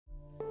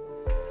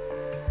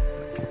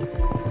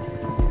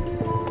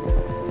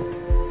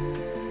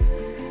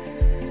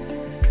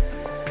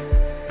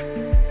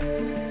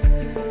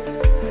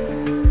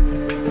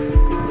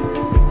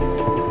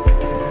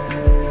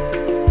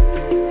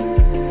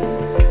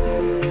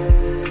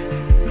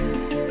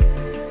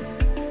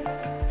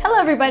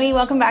everybody,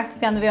 welcome back to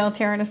Beyond the Veil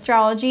Tarot and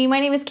Astrology. My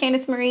name is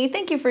Candice Marie.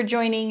 Thank you for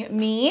joining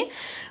me.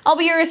 I'll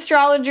be your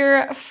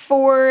astrologer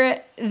for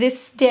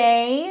this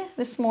day,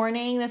 this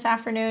morning, this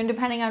afternoon,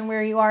 depending on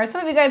where you are.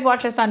 Some of you guys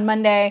watch us on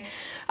Monday,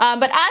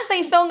 but as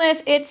I film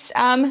this, it's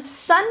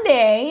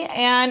Sunday,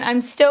 and I'm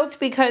stoked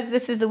because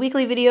this is the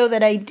weekly video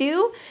that I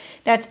do.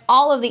 That's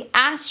all of the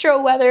astro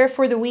weather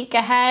for the week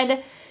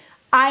ahead.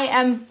 I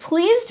am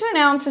pleased to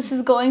announce this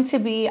is going to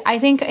be, I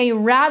think, a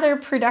rather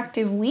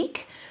productive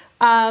week.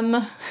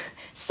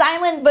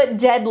 Silent but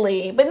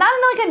deadly, but not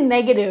in like a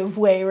negative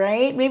way,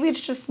 right? Maybe it's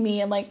just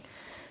me. I'm like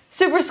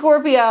super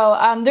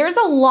Scorpio. There's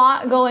a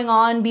lot going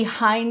on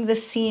behind the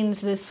scenes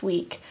this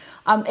week.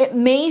 It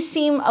may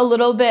seem a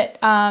little bit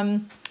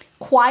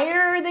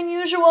quieter than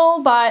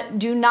usual, but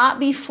do not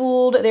be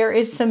fooled. There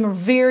is some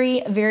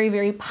very, very,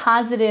 very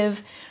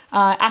positive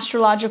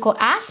astrological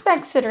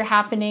aspects that are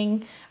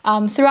happening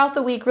throughout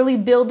the week, really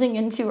building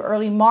into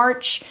early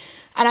March.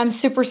 And I'm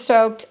super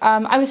stoked.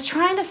 I was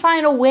trying to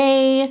find a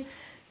way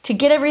to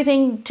get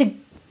everything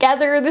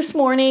together this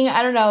morning.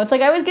 I don't know. It's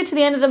like I always get to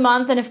the end of the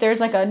month, and if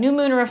there's like a new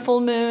moon or a full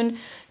moon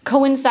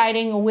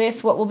coinciding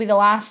with what will be the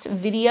last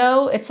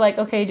video, it's like,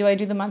 okay, do I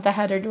do the month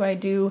ahead or do I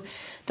do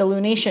the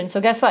lunation?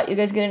 So guess what? You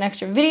guys get an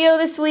extra video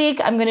this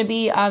week. I'm going to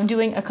be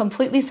doing a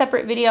completely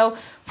separate video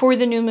for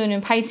the new moon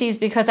in Pisces,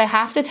 because I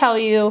have to tell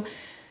you,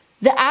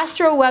 the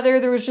astro weather,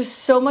 there was just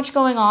so much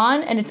going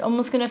on, and it's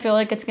almost going to feel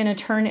like it's going to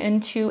turn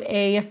into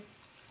a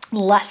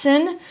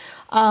lesson.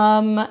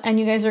 And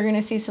you guys are going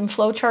to see some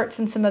flow charts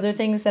and some other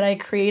things that I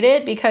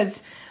created,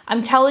 because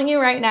I'm telling you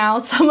right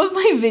now, some of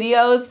my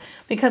videos,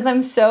 because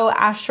I'm so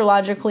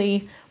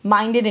astrologically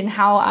minded in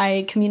how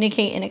I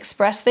communicate and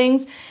express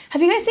things.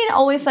 Have you guys seen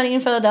Always Sunny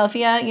in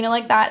Philadelphia? You know,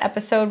 like that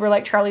episode where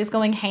like Charlie's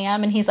going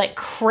ham and he's like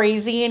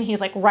crazy and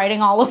he's like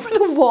writing all over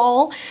the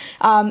wall.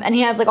 And he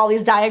has like all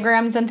these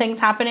diagrams and things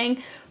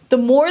happening. The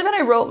more that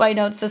I wrote my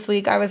notes this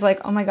week, I was like,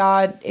 oh my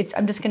God,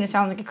 I'm just going to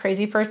sound like a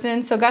crazy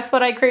person. So guess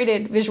what? I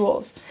created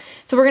visuals.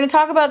 So we're going to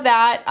talk about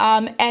that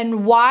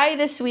and why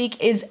this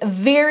week is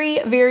very,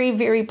 very,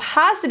 very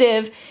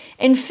positive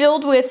and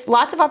filled with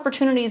lots of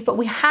opportunities, but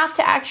we have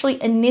to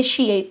actually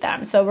initiate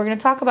them. So we're going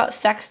to talk about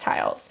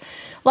sextiles.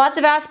 Lots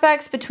of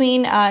aspects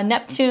between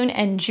Neptune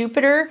and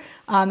Jupiter.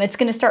 It's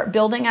going to start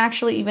building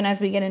actually even as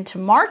we get into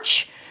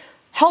March.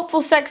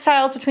 Helpful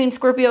sextiles between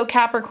Scorpio,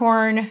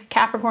 Capricorn,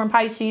 Capricorn,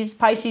 Pisces,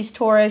 Pisces,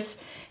 Taurus,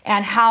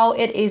 and how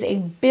it is a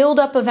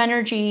buildup of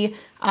energy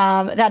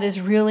that is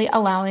really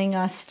allowing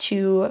us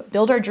to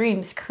build our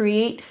dreams,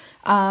 create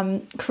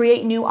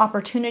new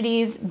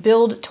opportunities,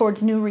 build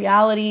towards new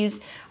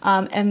realities.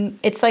 And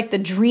it's like the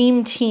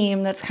dream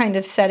team that's kind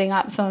of setting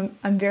up. So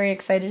I'm very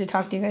excited to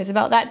talk to you guys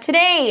about that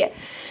today.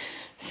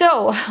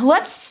 So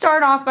let's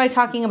start off by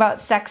talking about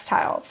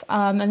sextiles,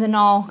 and then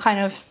I'll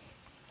kind of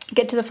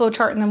get to the flow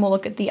chart, and then we'll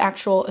look at the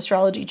actual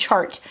astrology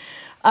chart.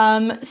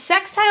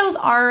 Sextiles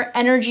are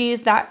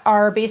energies that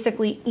are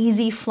basically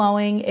easy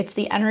flowing. It's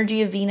the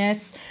energy of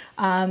Venus.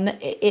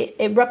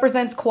 It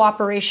represents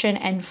cooperation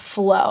and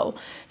flow.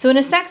 So in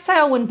a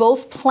sextile, when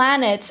both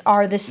planets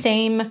are the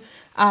same,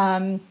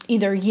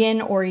 either yin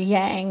or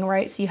yang,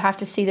 right? So you have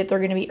to see that they're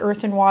going to be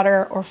earth and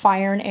water or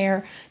fire and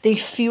air. They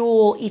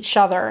fuel each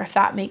other, if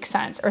that makes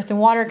sense. Earth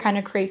and water kind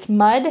of creates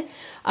mud.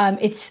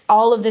 It's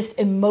all of this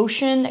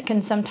emotion that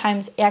can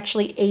sometimes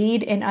actually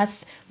aid in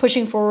us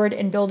pushing forward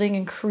and building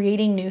and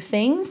creating new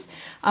things.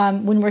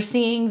 When we're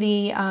seeing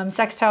the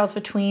sextiles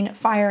between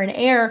fire and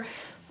air,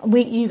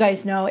 you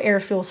guys know air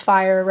fuels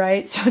fire,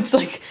 right? So it's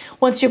like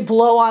once you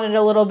blow on it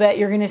a little bit,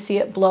 you're going to see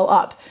it blow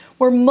up.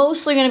 We're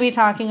mostly going to be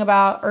talking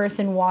about earth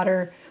and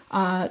water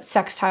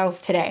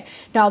sextiles today.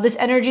 Now, this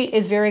energy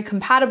is very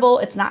compatible.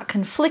 It's not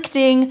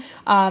conflicting.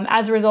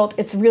 As a result,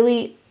 it's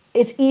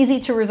easy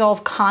to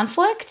resolve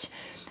conflict.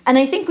 And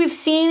I think we've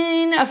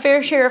seen a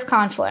fair share of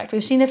conflict.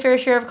 We've seen a fair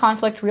share of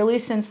conflict really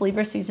since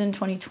Libra season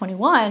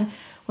 2021,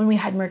 when we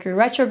had Mercury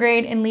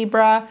retrograde in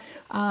Libra,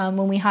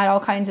 when we had all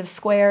kinds of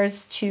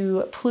squares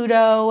to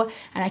Pluto,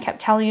 and I kept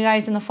telling you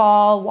guys in the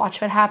fall,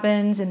 watch what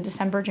happens in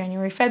December,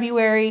 January,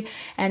 February,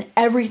 and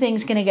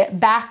everything's going to get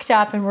backed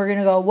up, and we're going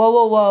to go, whoa,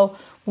 whoa, whoa.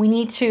 We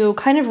need to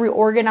kind of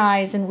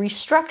reorganize and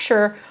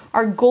restructure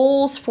our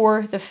goals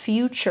for the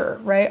future,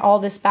 right? All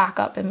this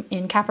backup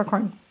in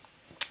Capricorn.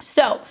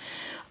 So,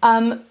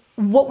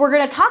 what we're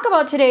going to talk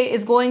about today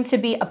is going to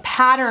be a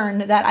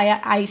pattern that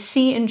I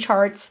see in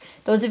charts.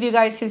 Those of you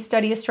guys who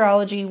study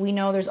astrology, we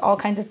know there's all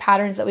kinds of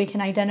patterns that we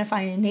can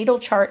identify in a natal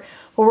chart,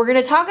 but we're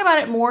going to talk about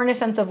it more in a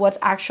sense of what's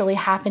actually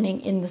happening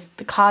in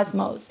the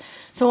cosmos.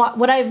 So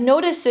what I've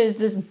noticed is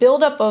this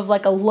buildup of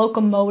like a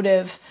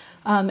locomotive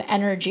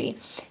energy,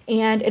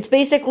 and it's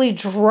basically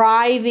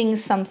driving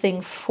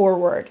something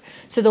forward.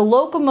 So the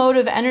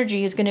locomotive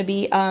energy is going to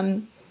be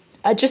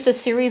just a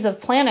series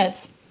of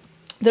planets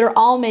They're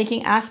all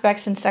making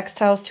aspects and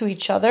sextiles to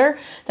each other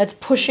that's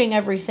pushing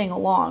everything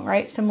along,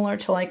 right? Similar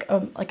to like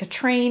a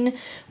train.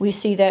 We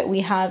see that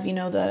we have, you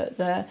know,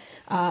 the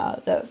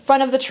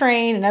front of the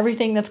train and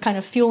everything that's kind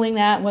of fueling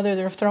that, whether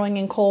they're throwing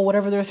in coal,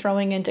 whatever they're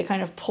throwing in to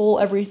kind of pull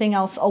everything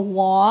else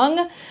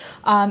along.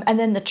 And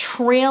then the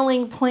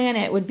trailing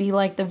planet would be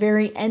like the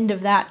very end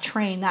of that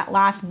train, that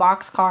last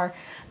boxcar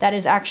that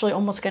is actually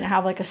almost going to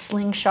have like a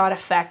slingshot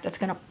effect that's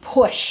going to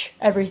push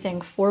everything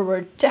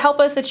forward to help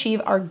us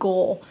achieve our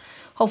goal.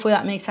 Hopefully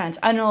that makes sense.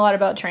 I don't know a lot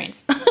about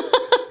trains.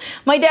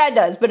 My dad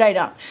does, but I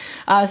don't.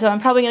 So I'm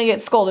probably going to get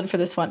scolded for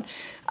this one.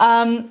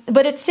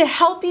 But it's to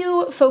help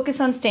you focus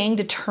on staying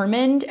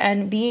determined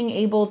and being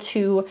able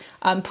to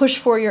push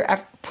forward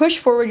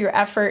your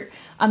effort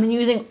and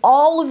using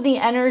all of the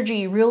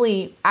energy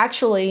really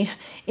actually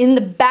in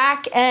the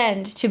back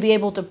end to be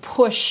able to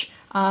push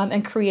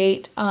and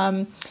create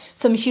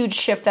some huge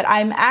shift that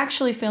I'm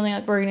actually feeling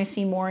like we're going to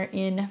see more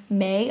in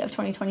May of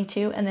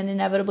 2022 and then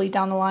inevitably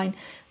down the line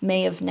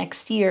May of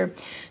next year.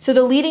 So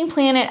the leading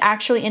planet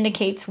actually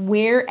indicates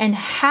where and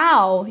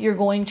how you're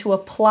going to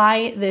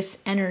apply this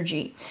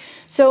energy.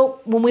 So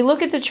when we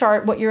look at the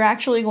chart, what you're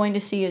actually going to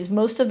see is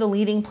most of the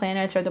leading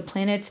planets are the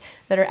planets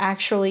that are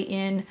actually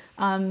in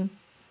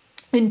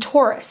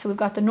Taurus. So we've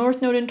got the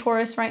North Node in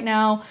Taurus right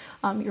now.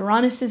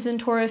 Uranus is in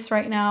Taurus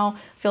right now.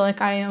 I feel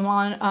like I am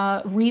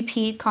on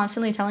repeat,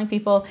 constantly telling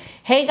people,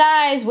 hey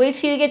guys, wait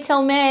till you get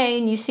till May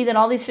and you see that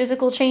all these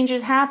physical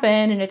changes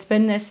happen. And it's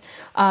been this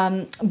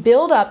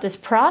build up, this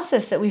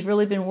process that we've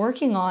really been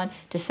working on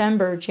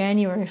December,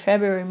 January,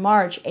 February,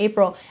 March,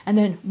 April, and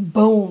then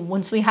boom,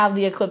 once we have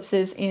the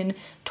eclipses in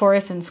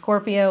Taurus and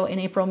Scorpio in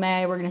April,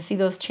 May, we're going to see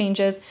those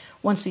changes.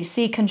 Once we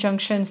see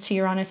conjunctions to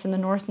Uranus in the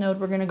North Node,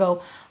 we're going to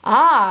go,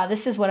 ah,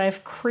 this is what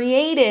I've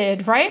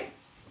created, right?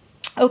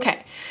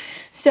 Okay,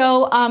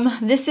 so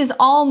this is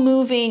all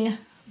moving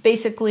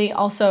basically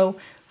also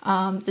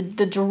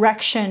the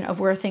direction of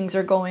where things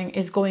are going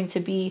is going to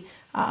be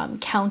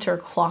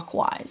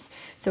counterclockwise.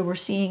 So we're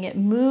seeing it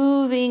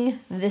moving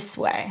this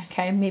way,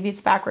 okay? Maybe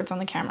it's backwards on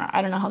the camera.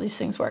 I don't know how these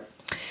things work.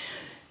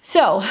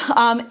 So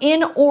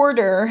in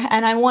order,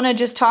 and I want to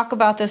just talk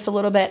about this a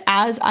little bit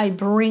as I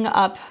bring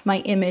up my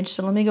image.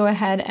 So let me go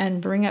ahead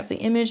and bring up the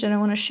image that I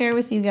want to share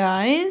with you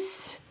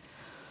guys.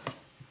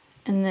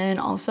 And then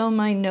also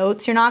my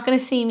notes. You're not going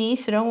to see me,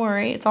 so don't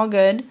worry. It's all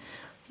good.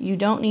 You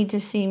don't need to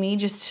see me.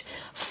 Just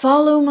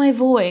follow my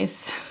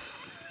voice.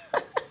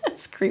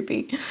 It's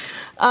creepy.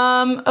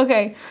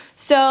 Okay,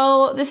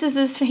 so this is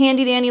this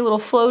handy dandy little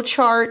flow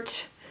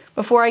chart.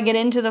 Before I get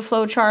into the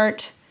flow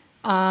chart,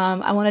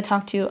 I want to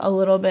talk to you a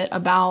little bit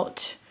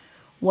about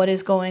what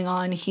is going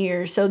on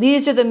here. So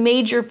these are the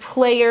major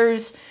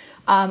players.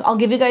 I'll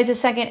give you guys a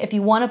second. If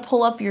you want to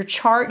pull up your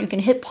chart, you can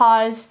hit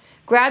pause,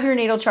 grab your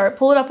natal chart,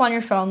 pull it up on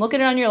your phone, look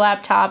at it on your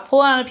laptop,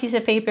 pull it on a piece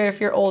of paper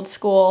if you're old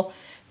school,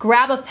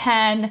 grab a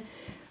pen,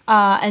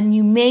 and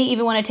you may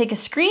even want to take a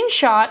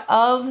screenshot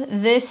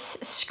of this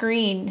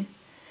screen.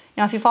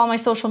 Now, if you follow my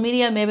social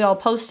media, maybe I'll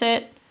post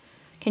it.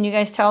 Can you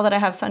guys tell that I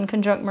have Sun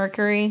conjunct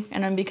Mercury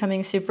and I'm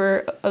becoming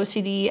super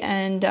OCD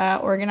and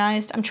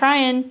organized? I'm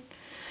trying.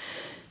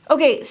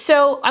 Okay,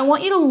 so I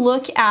want you to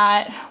look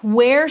at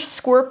where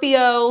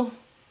Scorpio,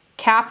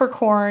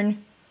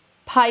 Capricorn,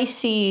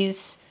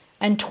 Pisces,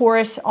 and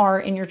Taurus are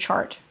in your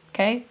chart,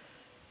 okay?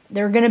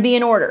 They're going to be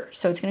in order.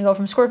 So it's going to go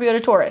from Scorpio to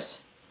Taurus.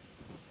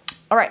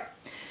 All right.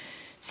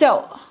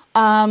 So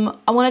I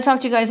want to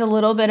talk to you guys a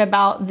little bit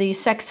about the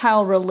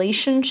sextile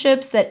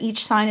relationships that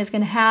each sign is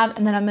going to have,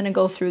 and then I'm going to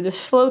go through this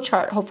flow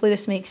chart. Hopefully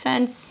this makes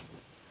sense.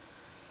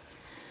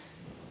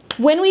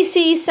 When we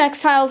see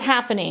sextiles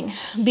happening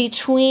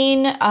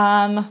between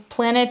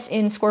planets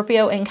in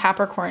Scorpio and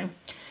Capricorn,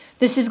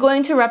 this is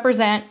going to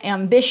represent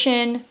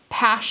ambition,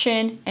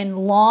 passion, and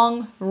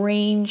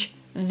long-range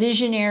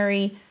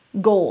visionary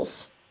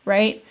goals,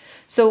 right?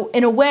 So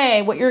in a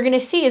way, what you're going to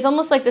see is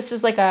almost like this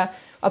is like a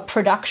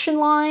production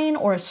line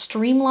or a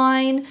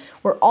streamline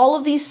where all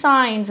of these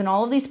signs and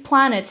all of these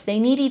planets, they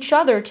need each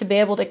other to be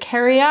able to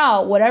carry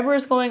out whatever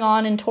is going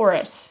on in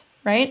Taurus,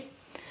 right?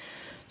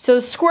 So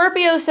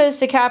Scorpio says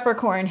to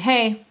Capricorn,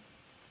 hey,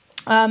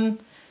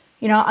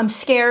 you know, I'm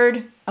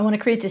scared. I want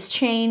to create this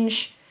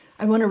change.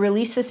 I want to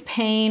release this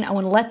pain. I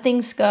want to let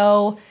things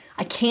go.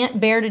 I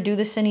can't bear to do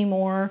this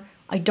anymore.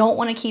 I don't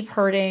want to keep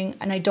hurting,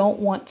 and I don't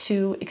want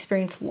to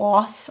experience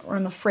loss, or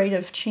I'm afraid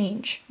of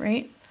change,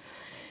 right?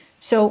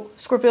 So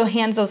Scorpio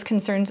hands those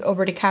concerns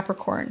over to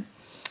Capricorn.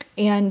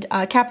 And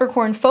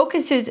Capricorn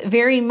focuses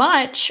very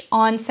much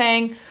on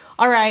saying,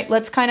 all right,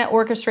 let's kind of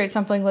orchestrate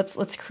something.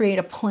 Let's create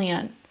a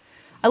plan.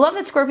 I love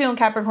that Scorpio and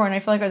Capricorn, I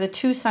feel like, are the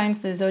two signs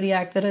of the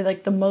zodiac that are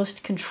like the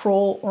most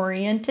control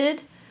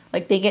oriented.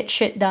 Like they get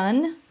shit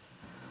done.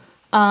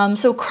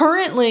 So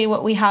currently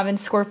what we have in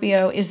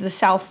Scorpio is the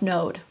South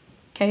Node.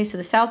 Okay, so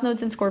the South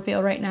Node's in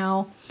Scorpio right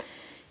now.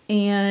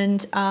 And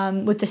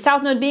with the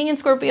South Node being in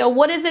Scorpio,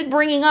 what is it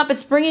bringing up?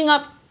 It's bringing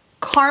up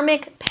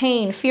karmic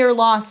pain, fear,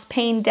 loss,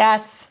 pain,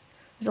 death.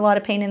 There's a lot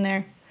of pain in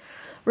there.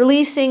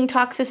 Releasing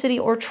toxicity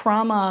or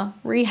trauma,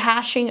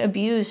 rehashing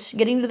abuse,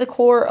 getting to the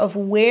core of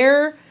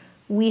where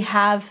we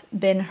have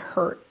been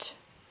hurt.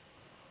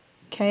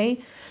 Okay,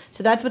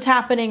 so that's what's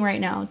happening right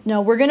now.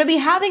 No, we're going to be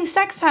having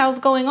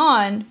sextiles going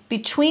on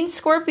between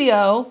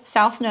Scorpio,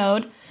 South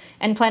Node,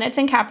 and planets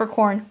in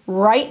Capricorn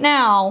right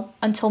now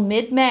until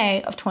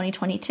mid-May of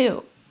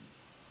 2022.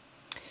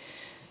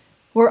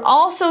 We're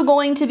also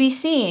going to be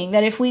seeing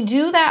that if we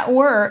do that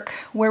work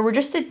where we're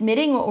just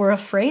admitting what we're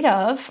afraid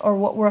of or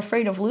what we're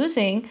afraid of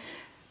losing,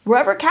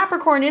 wherever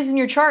Capricorn is in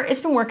your chart,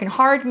 it's been working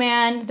hard,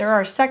 man. There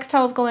are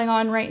sextiles going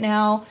on right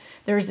now.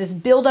 There's this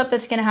buildup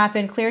that's going to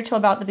happen clear till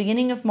about the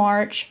beginning of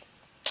March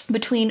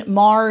between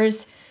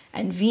Mars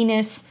and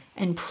Venus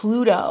and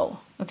Pluto.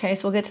 Okay,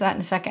 so we'll get to that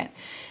in a second.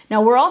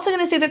 Now, we're also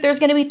going to see that there's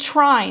going to be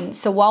trines.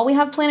 So while we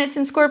have planets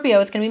in Scorpio,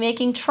 it's going to be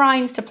making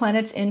trines to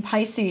planets in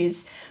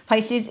Pisces.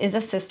 Pisces is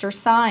a sister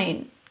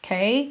sign,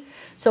 okay?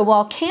 So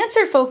while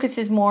Cancer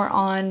focuses more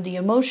on the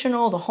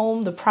emotional, the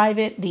home, the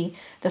private, the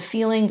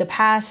feeling, the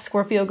past,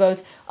 Scorpio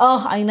goes,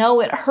 oh, I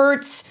know it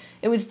hurts.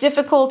 It was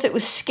difficult. It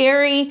was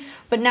scary.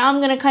 But now I'm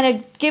going to kind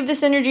of give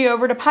this energy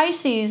over to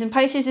Pisces. And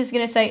Pisces is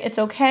going to say, it's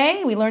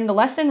okay. We learned the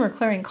lesson. We're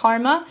clearing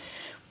karma.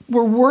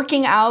 We're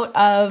working out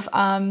of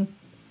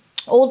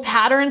old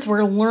patterns.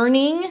 We're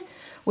learning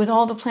with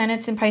all the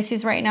planets in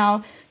Pisces right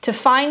now to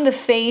find the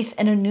faith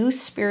and a new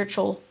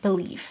spiritual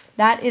belief.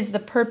 That is the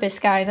purpose,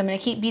 guys. I'm going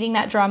to keep beating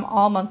that drum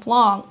all month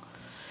long.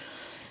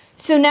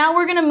 So now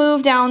we're going to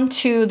move down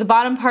to the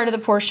bottom part of the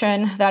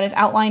portion that is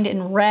outlined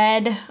in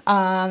red.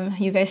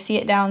 You guys see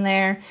it down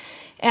there.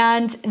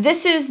 And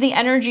this is the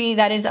energy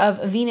that is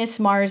of Venus,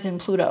 Mars, and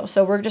Pluto.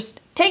 So we're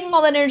just taking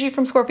all that energy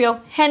from Scorpio,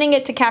 handing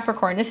it to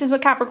Capricorn. This is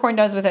what Capricorn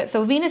does with it.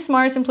 So Venus,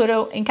 Mars, and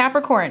Pluto in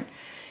Capricorn.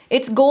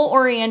 It's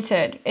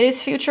goal-oriented. It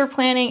is future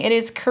planning. It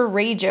is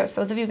courageous.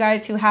 Those of you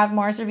guys who have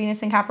Mars or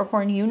Venus in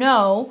Capricorn, you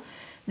know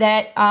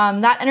that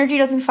that energy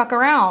doesn't fuck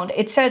around.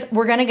 It says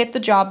we're going to get the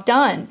job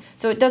done.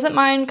 So it doesn't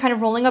mind kind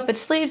of rolling up its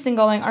sleeves and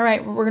going, all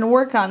right, we're going to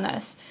work on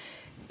this.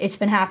 It's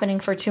been happening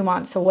for 2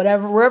 months. So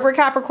wherever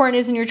Capricorn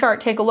is in your chart,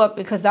 take a look,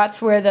 because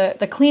that's where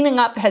the cleaning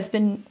up has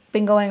been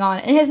going on.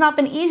 And it has not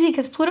been easy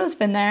because Pluto's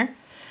been there.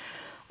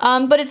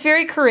 But it's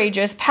very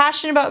courageous,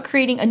 passionate about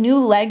creating a new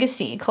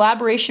legacy,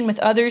 collaboration with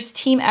others,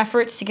 team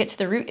efforts to get to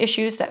the root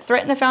issues that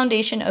threaten the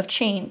foundation of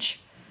change.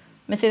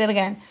 I'm going to say that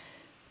again.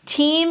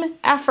 Team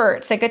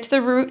efforts that get to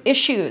the root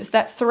issues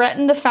that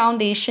threaten the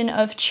foundation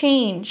of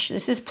change.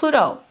 This is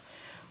Pluto.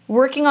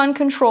 Working on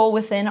control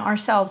within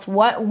ourselves,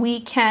 what we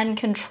can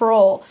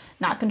control.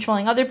 Not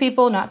controlling other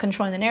people, not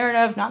controlling the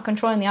narrative, not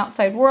controlling the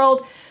outside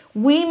world.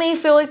 We may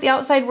feel like the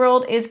outside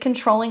world is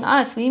controlling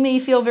us. We may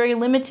feel very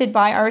limited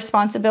by our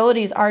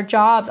responsibilities, our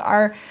jobs,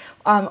 our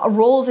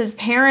roles as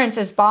parents,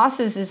 as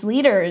bosses, as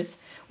leaders.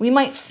 We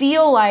might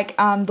feel like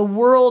the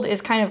world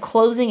is kind of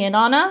closing in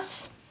on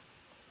us.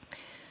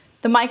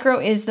 The micro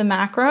is the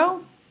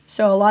macro.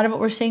 So a lot of what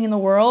we're seeing in the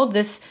world,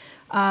 this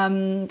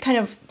kind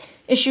of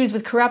issues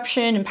with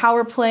corruption and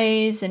power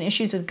plays and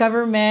issues with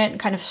government and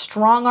kind of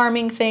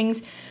strong-arming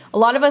things. A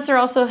lot of us are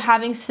also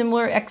having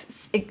similar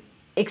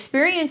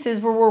experiences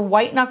where we're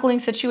white-knuckling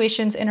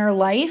situations in our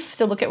life.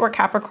 So look at where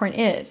Capricorn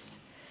is.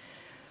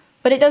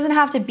 But it doesn't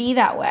have to be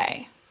that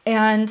way.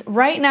 And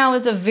right now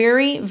is a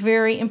very,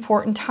 very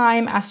important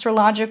time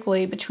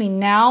astrologically between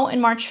now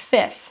and March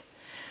 5th,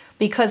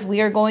 because we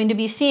are going to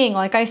be seeing,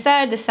 like I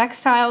said, the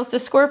sextiles to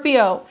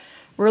Scorpio,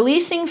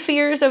 releasing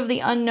fears of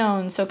the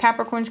unknown. So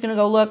Capricorn's going to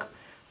go, look,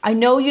 I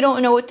know you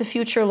don't know what the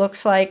future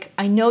looks like.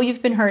 I know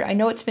you've been hurt. I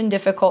know it's been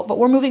difficult, but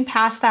we're moving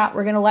past that.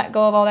 We're going to let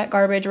go of all that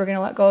garbage. We're going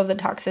to let go of the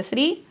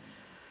toxicity.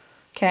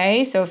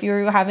 Okay, so if you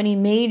have any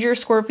major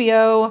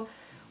Scorpio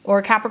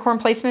or Capricorn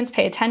placements,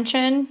 pay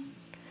attention.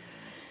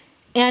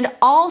 And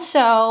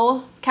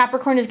also,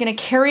 Capricorn is going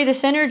to carry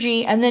this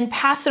energy and then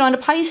pass it on to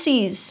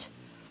Pisces.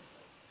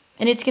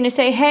 And it's going to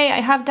say, hey,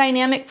 I have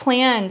dynamic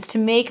plans to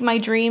make my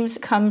dreams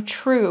come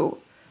true,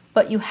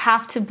 but you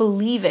have to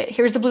believe it.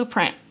 Here's the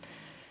blueprint.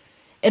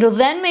 It'll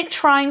then make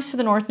trines to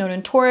the North Node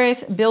in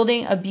Taurus,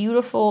 building a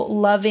beautiful,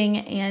 loving,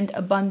 and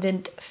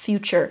abundant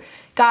future.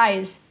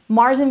 Guys,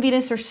 Mars and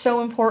Venus are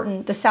so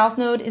important. The South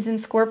Node is in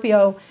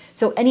Scorpio,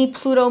 so any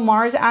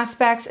Pluto-Mars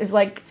aspects is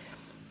like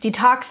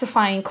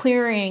detoxifying,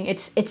 clearing.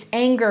 It's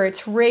anger,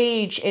 it's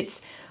rage,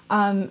 it's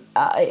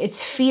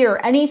fear.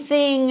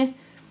 Anything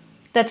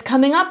that's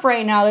coming up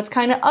right now that's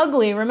kind of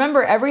ugly.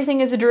 Remember,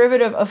 everything is a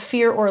derivative of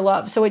fear or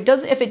love. So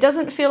if it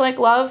doesn't feel like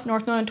love,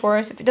 North Node in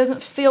Taurus, if it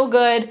doesn't feel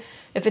good,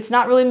 if it's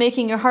not really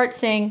making your heart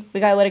sing,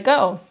 we gotta let it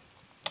go.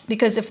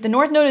 Because if the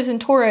North Node is in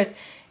Taurus,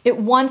 it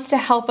wants to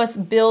help us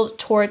build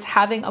towards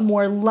having a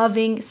more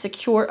loving,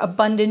 secure,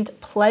 abundant,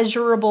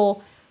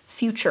 pleasurable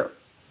future.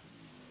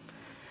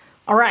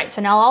 All right,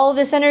 so now all of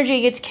this energy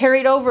gets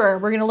carried over.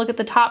 We're gonna look at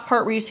the top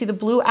part where you see the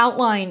blue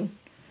outline.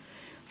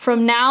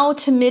 From now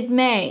to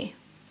mid-May,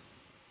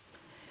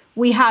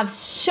 we have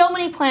so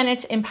many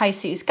planets in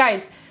Pisces.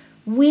 Guys,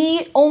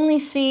 we only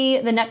see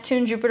the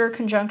Neptune-Jupiter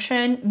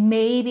conjunction,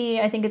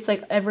 maybe, I think it's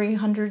like every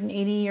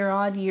 180 or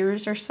odd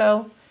years or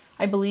so,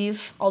 I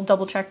believe. I'll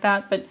double check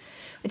that, but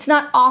it's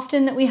not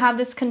often that we have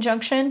this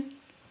conjunction.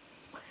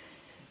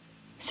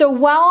 So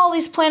while all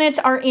these planets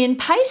are in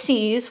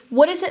Pisces,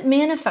 what is it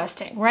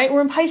manifesting, right?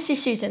 We're in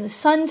Pisces season. The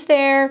sun's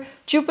there,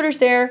 Jupiter's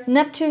there,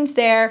 Neptune's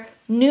there,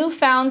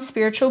 newfound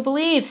spiritual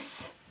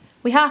beliefs.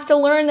 We have to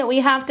learn that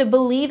we have to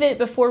believe it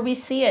before we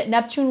see it.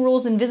 Neptune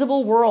rules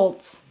invisible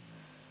worlds,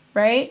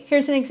 right?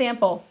 Here's an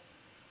example.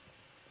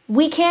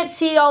 We can't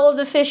see all of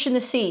the fish in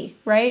the sea,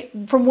 right?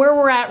 From where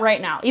we're at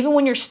right now. Even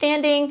when you're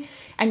standing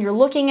and you're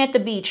looking at the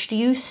beach, do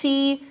you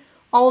see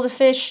all the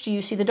fish? Do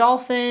you see the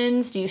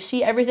dolphins? Do you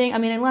see everything? I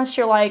mean, unless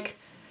you're like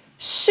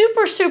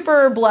super,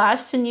 super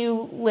blessed and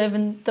you live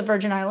in the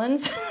Virgin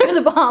Islands or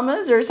the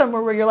Bahamas or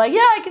somewhere where you're like, yeah,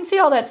 I can see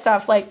all that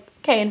stuff. Like,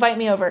 okay, invite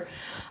me over.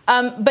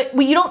 But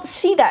you don't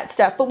see that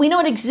stuff, but we know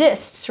it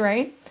exists,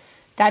 right?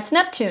 That's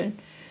Neptune.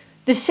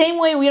 The same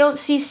way we don't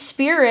see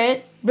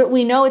spirit, but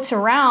we know it's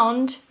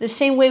around. The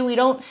same way we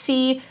don't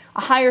see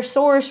a higher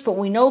source, but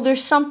we know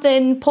there's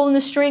something pulling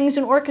the strings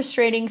and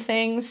orchestrating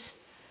things,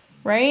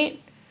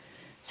 right?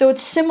 So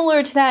it's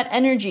similar to that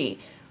energy.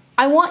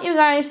 I want you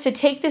guys to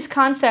take this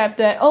concept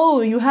that,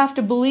 oh, you have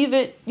to believe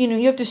it, you know,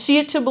 you have to see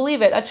it to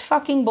believe it. That's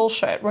fucking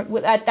bullshit.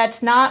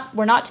 That's not,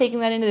 we're not taking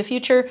that into the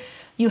future.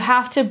 You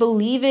have to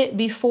believe it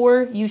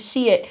before you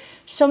see it.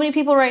 So many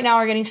people right now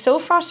are getting so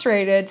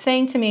frustrated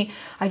saying to me,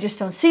 I just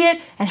don't see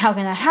it, and how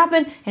can that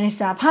happen, and it's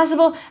not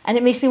possible, and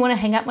it makes me want to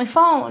hang up my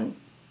phone.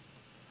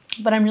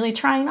 But I'm really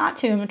trying not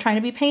to. I'm trying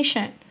to be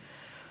patient.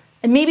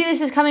 And maybe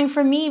this is coming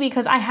from me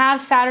because I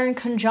have Saturn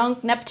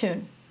conjunct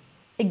Neptune.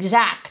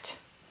 Exact.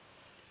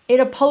 It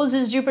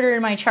opposes Jupiter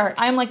in my chart.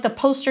 I'm like the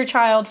poster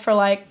child for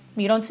like,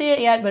 you don't see it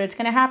yet, but it's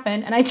going to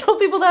happen. And I tell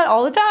people that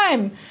all the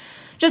time.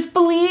 Just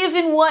believe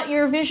in what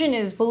your vision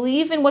is.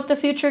 Believe in what the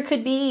future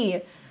could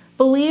be.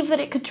 Believe that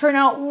it could turn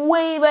out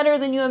way better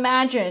than you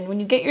imagined. When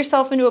you get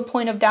yourself into a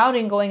point of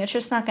doubting, going, it's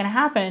just not going to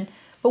happen.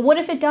 But what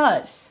if it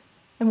does?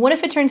 And what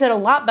if it turns out a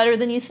lot better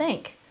than you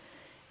think?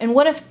 And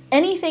what if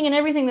anything and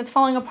everything that's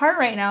falling apart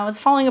right now is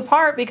falling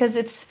apart because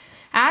it's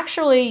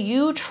actually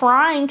you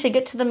trying to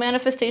get to the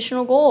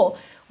manifestational goal?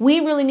 We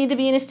really need to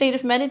be in a state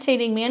of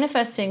meditating,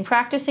 manifesting,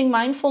 practicing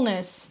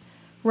mindfulness,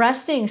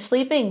 resting,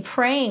 sleeping,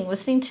 praying,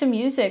 listening to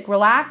music,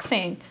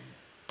 relaxing.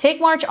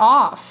 Take March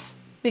off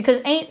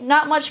because ain't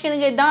not much going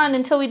to get done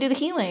until we do the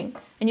healing.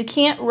 And you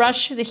can't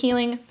rush the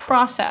healing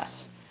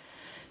process.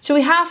 So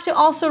we have to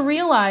also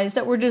realize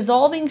that we're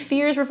dissolving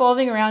fears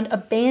revolving around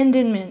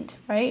abandonment,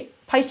 right?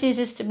 Pisces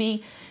is to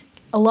be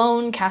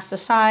alone, cast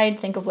aside.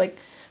 Think of like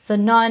the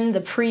nun,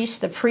 the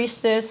priest, the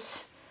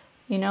priestess,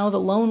 you know, the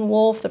lone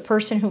wolf, the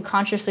person who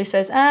consciously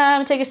says, I'm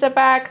gonna take a step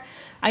back.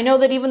 I know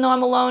that even though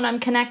I'm alone, I'm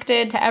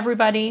connected to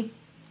everybody.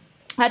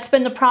 That's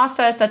been the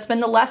process. That's been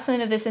the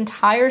lesson of this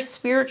entire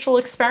spiritual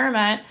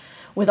experiment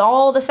with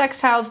all the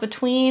sextiles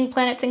between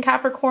planets in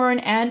Capricorn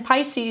and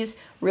Pisces,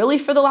 really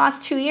for the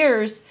last 2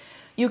 years.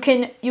 You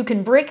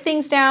can break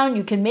things down.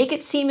 You can make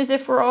it seem as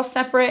if we're all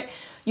separate.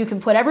 You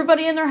can put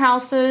everybody in their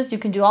houses. You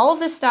can do all of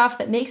this stuff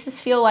that makes us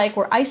feel like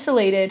we're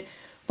isolated.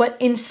 But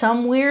in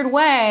some weird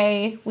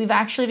way, we've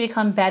actually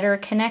become better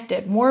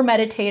connected. More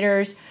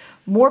meditators,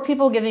 more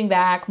people giving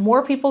back,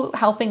 more people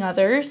helping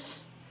others.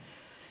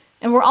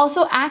 And we're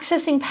also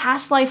accessing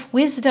past life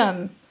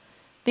wisdom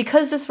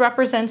because this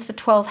represents the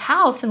 12th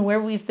house and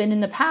where we've been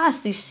in the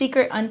past, these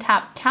secret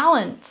untapped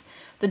talents,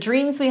 the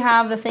dreams we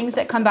have, the things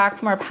that come back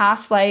from our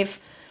past life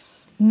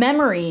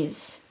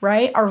memories,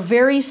 right, are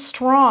very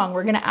strong.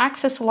 We're going to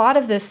access a lot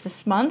of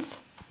this month.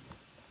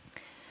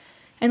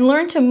 And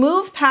learn to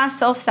move past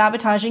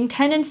self-sabotaging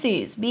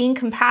tendencies, being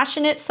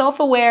compassionate,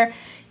 self-aware,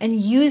 and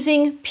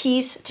using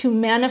peace to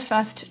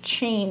manifest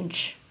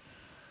change.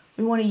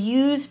 We want to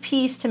use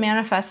peace to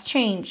manifest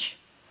change,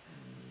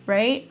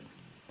 right?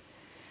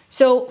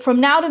 So from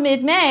now to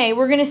mid-May,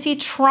 we're going to see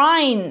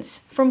trines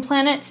from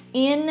planets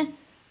in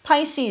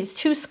Pisces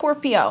to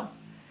Scorpio.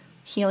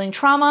 Healing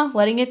trauma,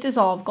 letting it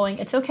dissolve, going,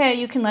 it's okay,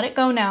 you can let it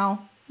go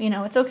now. You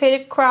know, it's okay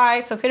to cry,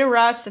 it's okay to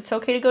rest, it's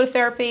okay to go to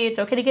therapy, it's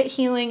okay to get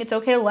healing, it's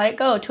okay to let it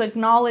go, to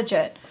acknowledge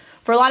it.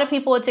 For a lot of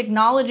people, it's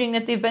acknowledging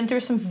that they've been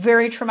through some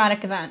very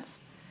traumatic events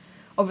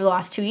over the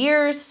last 2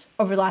 years,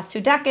 over the last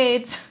 2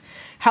 decades,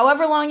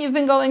 however long you've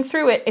been going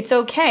through it, it's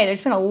okay.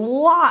 There's been a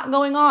lot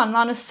going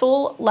on a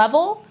soul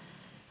level.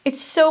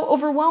 It's so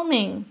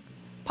overwhelming.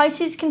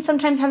 Pisces can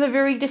sometimes have a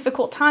very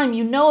difficult time.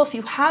 You know, if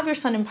you have your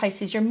sun in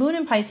Pisces, your moon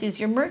in Pisces,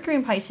 your Mercury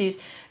in Pisces,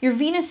 your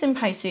Venus in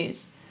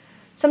Pisces,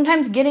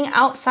 sometimes getting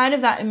outside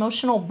of that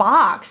emotional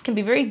box can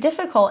be very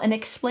difficult in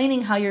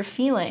explaining how you're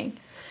feeling.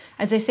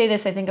 As I say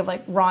this, I think of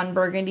like Ron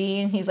Burgundy,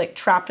 and he's like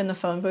trapped in the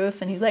phone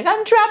booth, and he's like,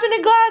 I'm trapped in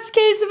a glass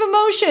case of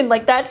emotion.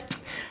 Like that's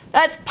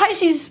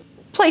Pisces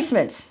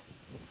placements.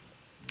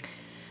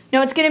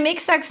 Now it's going to make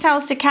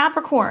sextiles to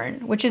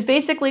Capricorn, which is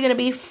basically going to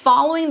be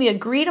following the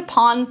agreed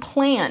upon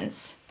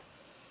plans.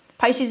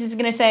 Pisces is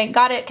going to say,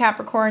 got it,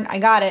 Capricorn, I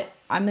got it.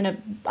 I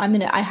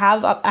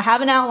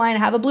have an outline, I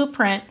have a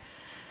blueprint.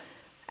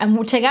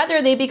 And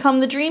together they become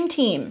the dream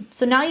team.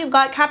 So now you've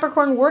got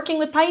Capricorn working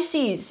with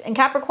Pisces, and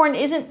Capricorn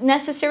isn't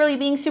necessarily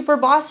being super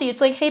bossy.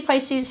 It's like, hey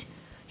Pisces,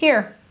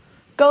 here,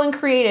 go and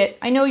create it.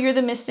 I know you're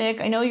the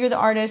mystic. I know you're the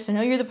artist. I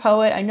know you're the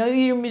poet. I know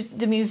you're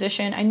the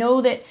musician. I know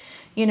that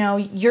You know,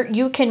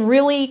 you can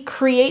really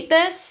create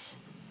this,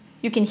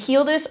 you can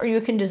heal this, or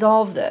you can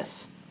dissolve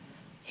this.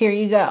 Here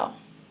you go.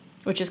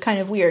 Which is kind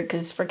of weird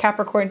because for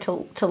Capricorn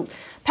to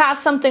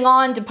pass something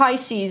on to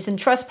Pisces and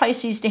trust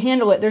Pisces to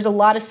handle it, there's a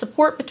lot of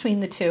support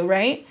between the two,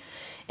 right?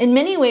 In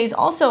many ways,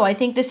 also, I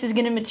think this is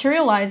going to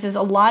materialize as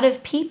a lot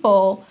of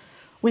people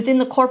within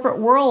the corporate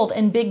world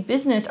and big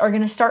business are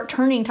going to start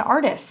turning to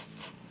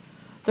artists.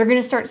 They're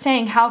going to start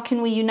saying, how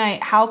can we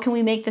unite? How can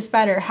we make this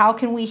better? How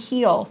can we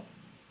heal?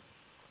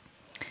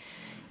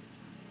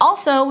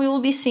 Also, we will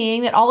be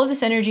seeing that all of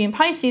this energy in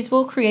Pisces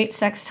will create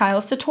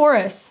sextiles to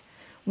Taurus,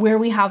 where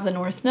we have the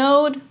North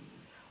Node,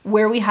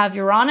 where we have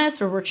Uranus,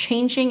 where we're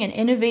changing and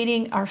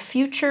innovating our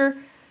future,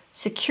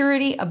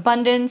 security,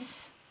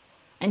 abundance,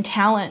 and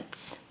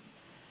talents.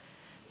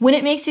 When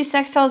it makes these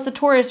sextiles to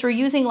Taurus, we're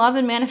using love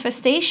and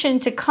manifestation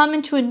to come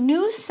into a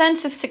new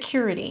sense of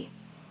security,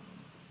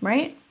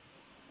 right?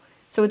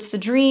 So it's the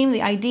dream,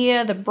 the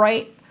idea, the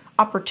bright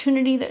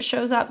opportunity that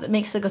shows up that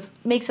makes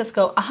us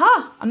go,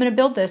 aha, I'm going to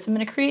build this. I'm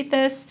going to create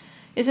this.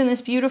 Isn't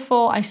this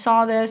beautiful? I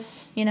saw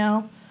this, you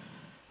know.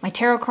 My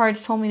tarot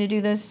cards told me to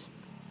do this.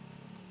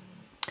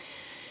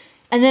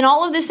 And then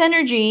all of this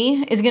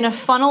energy is going to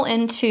funnel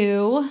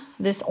into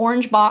this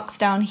orange box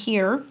down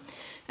here.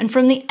 And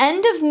from the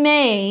end of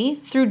May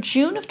through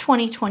June of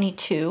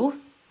 2022,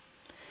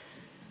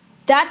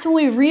 that's when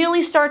we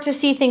really start to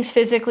see things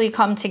physically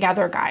come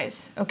together,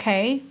 guys,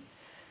 okay?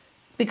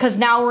 Because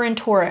now we're in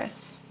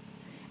Taurus.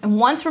 And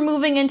once we're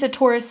moving into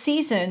Taurus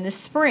season this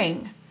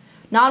spring,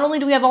 not only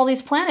do we have all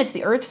these planets,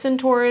 the Earth's in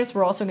Taurus,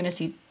 we're also going to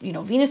see, you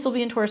know, Venus will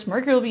be in Taurus,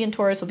 Mercury will be in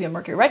Taurus, there'll be a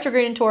Mercury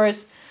retrograde in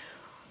Taurus.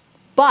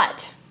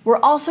 But we're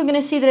also going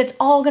to see that it's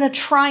all going to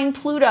trine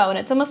Pluto. And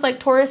it's almost like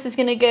Taurus is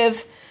going to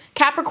give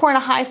Capricorn a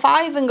high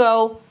five and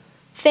go,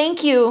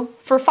 thank you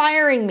for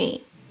firing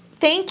me.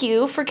 Thank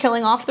you for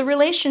killing off the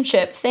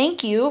relationship.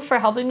 Thank you for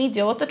helping me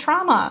deal with the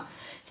trauma.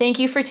 Thank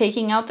you for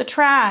taking out the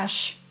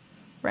trash.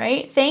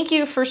 Right? Thank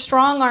you for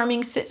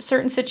strong-arming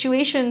certain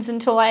situations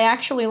until I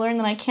actually learn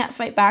that I can't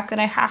fight back, that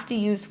I have to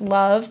use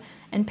love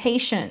and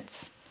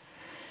patience.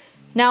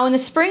 Now, in the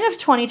spring of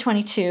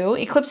 2022,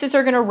 eclipses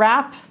are going to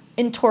wrap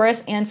in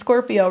Taurus and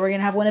Scorpio. We're going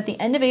to have one at the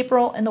end of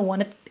April and the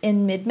one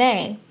in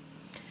mid-May.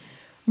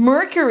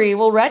 Mercury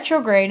will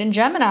retrograde in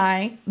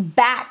Gemini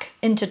back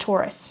into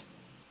Taurus.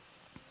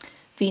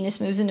 Venus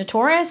moves into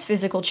Taurus.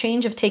 Physical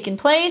change have taken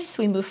place.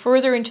 We move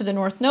further into the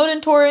North Node in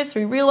Taurus.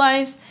 We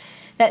realize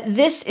that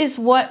this is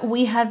what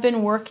we have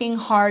been working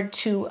hard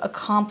to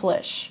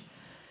accomplish.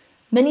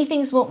 Many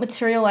things won't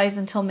materialize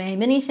until May.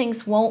 Many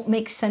things won't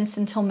make sense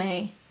until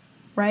May,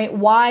 right?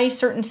 Why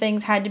certain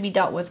things had to be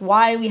dealt with.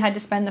 Why we had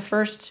to spend the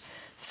first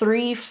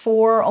 3,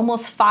 4,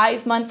 almost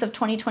 5 months of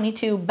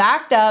 2022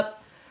 backed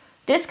up,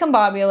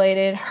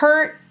 discombobulated,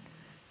 hurt,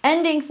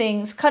 ending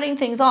things, cutting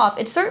things off.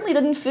 It certainly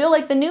didn't feel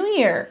like the new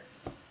year,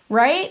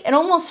 right? It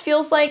almost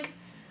feels like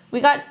we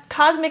got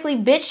cosmically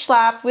bitch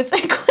slapped with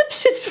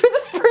eclipses for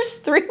the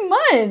first 3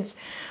 months.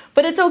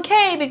 But it's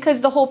okay because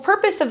the whole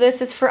purpose of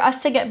this is for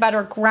us to get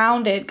better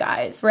grounded,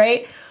 guys,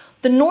 right?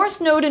 The North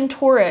Node in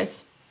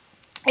Taurus,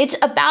 it's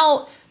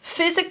about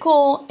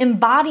physical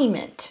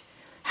embodiment.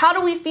 How do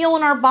we feel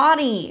in our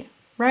body,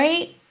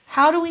 right?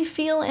 How do we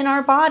feel in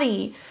our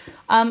body?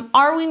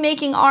 Are we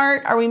making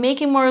art? Are we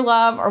making more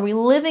love? Are we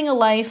living a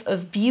life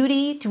of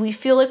beauty? Do we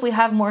feel like we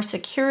have more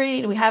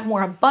security? Do we have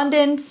more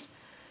abundance?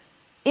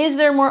 Is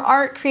there more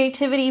art,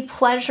 creativity,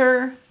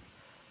 pleasure,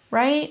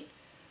 right?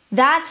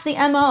 That's the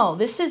MO.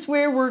 This is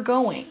where we're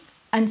going.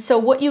 And so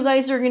what you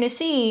guys are going to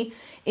see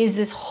is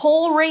this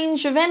whole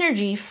range of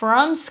energy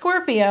from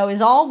Scorpio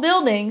is all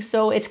building.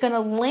 So it's going to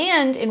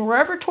land in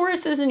wherever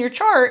Taurus is in your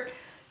chart,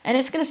 and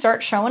it's going to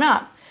start showing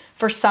up.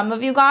 For some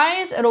of you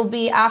guys, it'll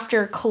be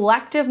after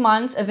collective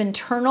months of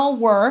internal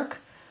work.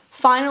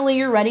 Finally,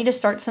 you're ready to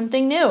start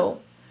something new.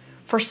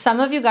 For some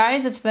of you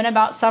guys, it's been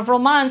about several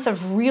months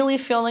of really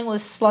feeling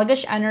this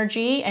sluggish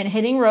energy and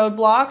hitting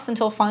roadblocks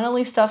until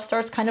finally stuff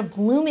starts kind of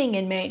blooming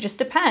in May. It just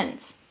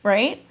depends,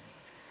 right?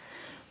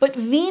 But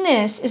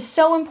Venus is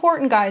so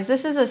important, guys.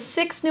 This is a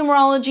 6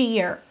 numerology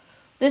year.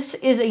 This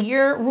is a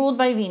year ruled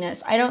by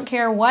Venus. I don't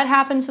care what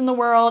happens in the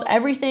world.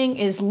 Everything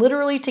is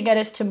literally to get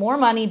us to more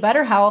money,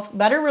 better health,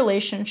 better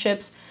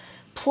relationships,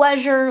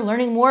 pleasure,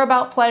 learning more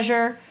about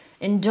pleasure,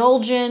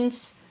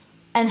 indulgence,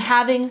 and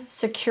having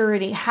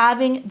security,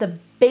 having the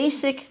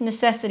basic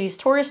necessities.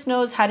 Taurus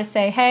knows how to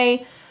say,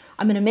 hey,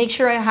 I'm going to make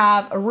sure I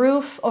have a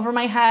roof over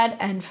my head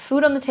and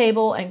food on the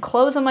table and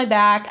clothes on my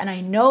back, and I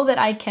know that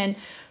I can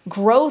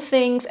grow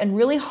things and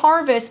really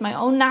harvest my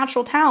own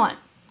natural talent.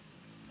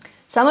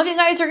 Some of you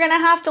guys are going to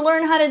have to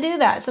learn how to do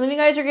that. Some of you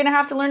guys are going to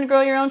have to learn to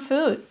grow your own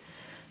food.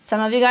 Some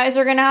of you guys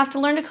are going to have to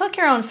learn to cook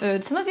your own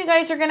food. Some of you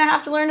guys are going to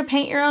have to learn to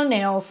paint your own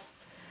nails,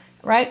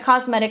 right?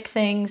 Cosmetic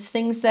things,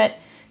 things that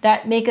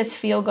make us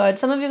feel good.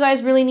 Some of you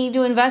guys really need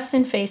to invest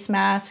in face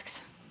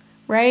masks,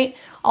 right?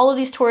 All of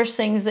these Taurus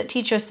things that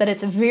teach us that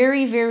it's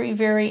very, very,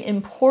 very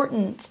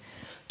important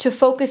to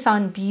focus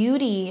on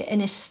beauty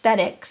and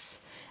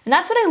aesthetics. And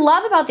that's what I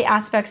love about the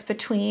aspects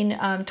between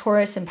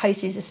Taurus and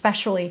Pisces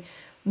especially.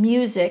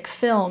 music,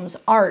 films,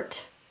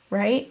 art,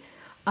 right?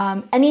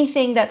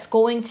 Anything that's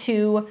going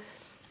to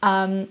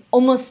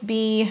almost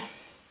be,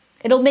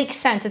 it'll make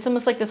sense. It's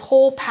almost like this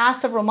whole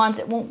past several months,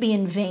 it won't be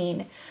in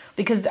vain.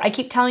 Because I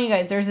keep telling you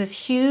guys, there's this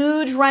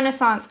huge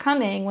renaissance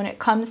coming when it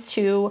comes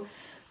to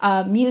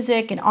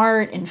music and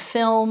art and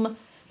film,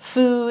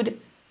 food,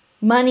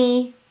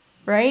 money,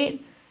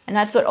 right? And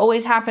that's what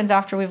always happens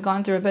after we've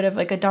gone through a bit of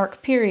like a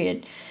dark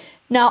period.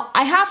 Now,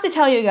 I have to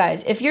tell you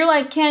guys, if you're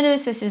like,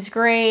 Candace, this is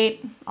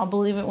great, I'll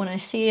believe it when I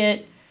see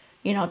it,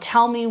 you know,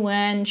 tell me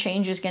when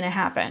change is going to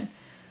happen.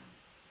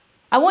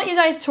 I want you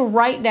guys to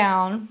write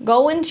down,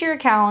 go into your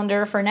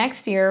calendar for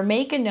next year,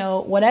 make a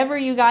note, whatever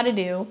you got to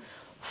do,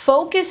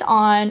 focus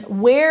on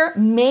where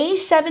May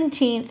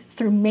 17th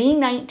through May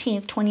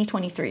 19th,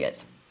 2023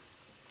 is.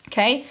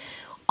 Okay?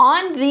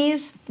 On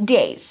these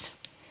days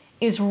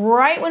is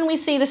right when we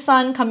see the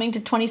sun coming to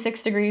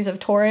 26 degrees of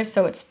Taurus,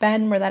 so it's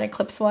been where that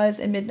eclipse was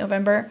in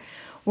mid-November.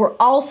 We're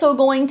also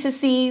going to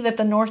see that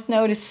the North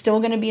Node is still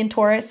going to be in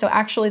Taurus, so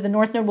actually the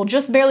North Node will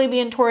just barely be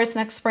in Taurus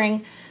next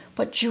spring,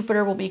 but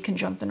Jupiter will be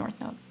conjunct the North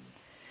Node.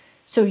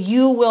 So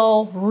you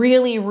will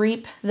really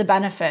reap the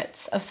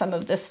benefits of some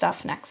of this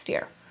stuff next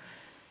year.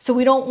 So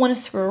we don't want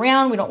to screw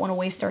around. We don't want to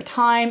waste our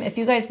time. If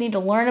you guys need to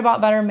learn about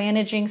better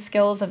managing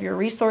skills of your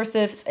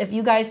resources, if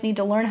you guys need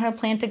to learn how to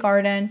plant a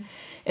garden,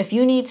 if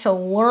you need to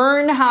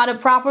learn how to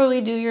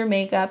properly do your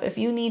makeup, if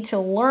you need to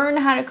learn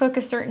how to cook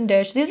a certain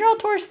dish, these are all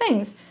Taurus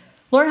things.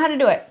 Learn how to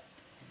do it.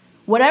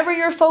 Whatever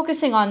you're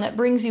focusing on that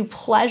brings you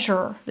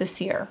pleasure this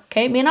year,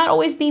 okay? It may not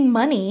always be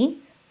money,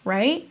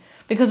 right?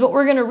 Because what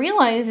we're going to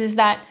realize is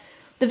that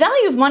the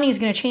value of money is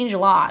going to change a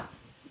lot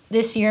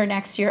this year,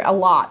 next year, a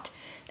lot.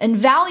 And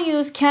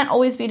values can't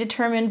always be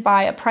determined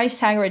by a price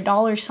tag or a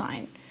dollar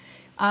sign.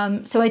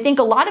 So I think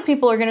a lot of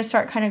people are going to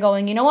start kind of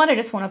going, you know what, I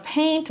just want to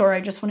paint, or I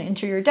just want to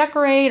interior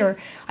decorate, or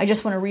I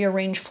just want to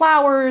rearrange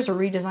flowers or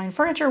redesign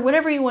furniture,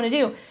 whatever you want to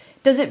do.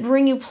 Does it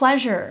bring you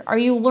pleasure? Are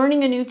you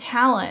learning a new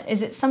talent?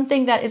 Is it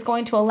something that is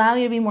going to allow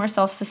you to be more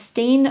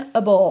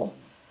self-sustainable?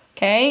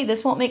 Okay,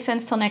 this won't make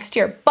sense till next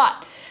year.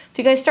 But if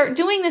you guys start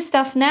doing this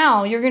stuff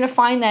now, you're going to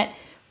find that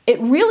it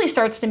really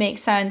starts to make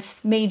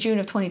sense May, June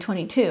of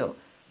 2022.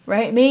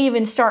 Right? It may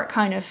even start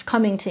kind of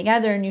coming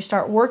together and you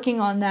start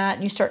working on that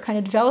and you start kind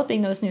of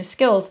developing those new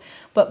skills.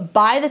 But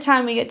by the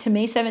time we get to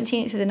May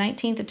 17th to the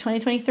 19th of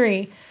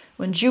 2023,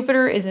 when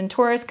Jupiter is in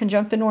Taurus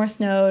conjunct the North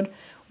Node,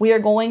 we are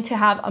going to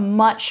have a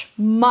much,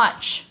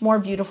 much more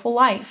beautiful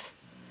life.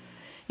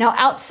 Now,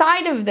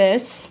 outside of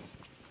this,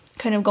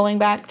 kind of going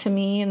back to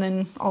me and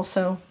then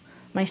also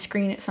my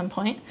screen at some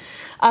point,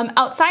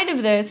 outside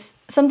of this,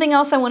 something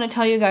else I want to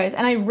tell you guys,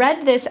 and I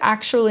read this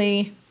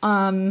actually,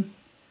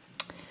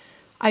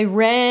 I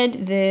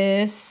read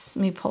this,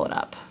 let me pull it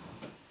up.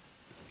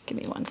 Give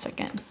me 1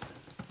 second.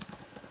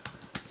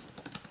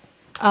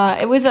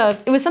 It was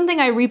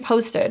something I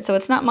reposted, so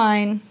it's not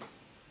mine.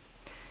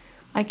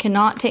 I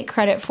cannot take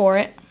credit for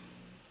it.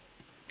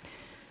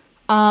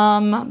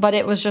 But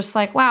it was just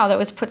like, wow, that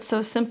was put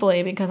so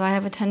simply because I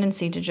have a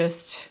tendency to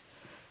just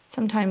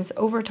sometimes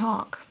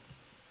overtalk.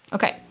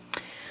 Okay.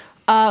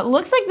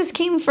 Looks like this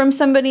came from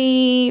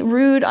somebody,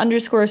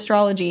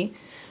 rude_astrology.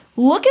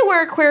 Look at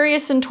where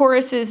Aquarius and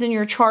Taurus is in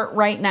your chart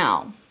right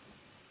now.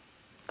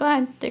 Go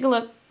ahead, take a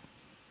look.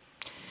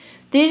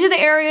 These are the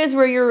areas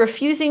where you're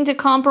refusing to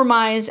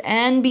compromise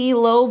and be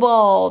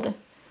lowballed.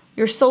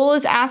 Your soul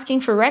is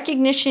asking for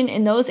recognition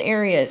in those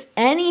areas.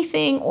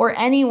 Anything or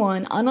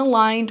anyone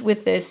unaligned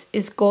with this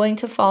is going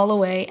to fall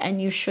away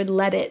and you should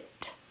let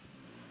it.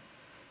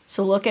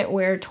 So look at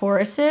where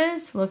Taurus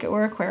is, look at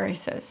where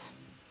Aquarius is.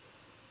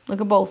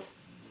 Look at both.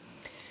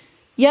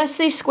 Yes,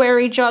 they square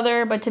each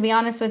other, but to be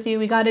honest with you,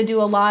 we got to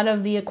do a lot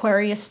of the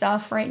Aquarius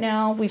stuff right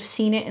now. We've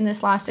seen it in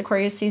this last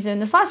Aquarius season.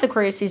 This last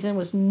Aquarius season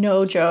was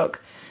no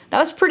joke. That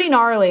was pretty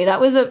gnarly.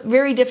 That was a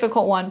very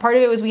difficult one. Part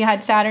of it was we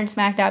had Saturn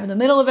smack dab in the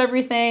middle of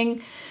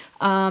everything,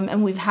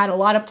 and we've had a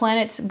lot of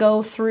planets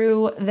go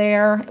through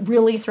there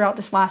really throughout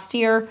this last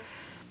year.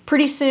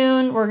 Pretty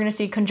soon, we're going to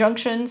see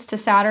conjunctions to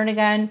Saturn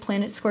again,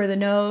 planets square the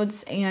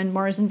nodes, and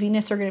Mars and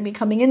Venus are going to be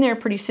coming in there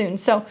pretty soon.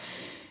 So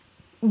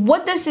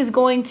what this is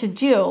going to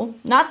do,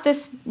 not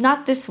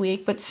this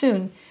week, but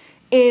soon,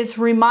 is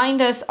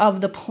remind us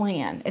of the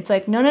plan. It's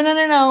like, no, no, no,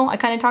 no, no. I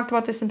kind of talked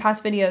about this in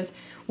past videos.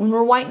 When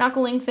we're white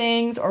knuckling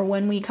things or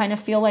when we kind of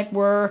feel like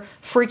we're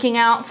freaking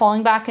out,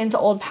 falling back into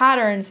old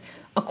patterns,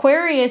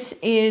 Aquarius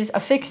is a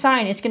fixed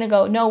sign. It's going to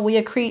go, no, we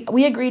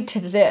agreed to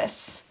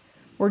this.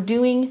 We're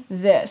doing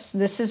this.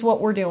 This is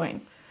what we're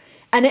doing.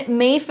 And it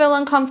may feel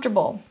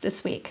uncomfortable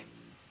this week,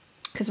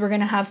 because we're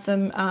going to have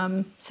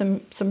some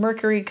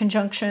Mercury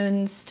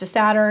conjunctions to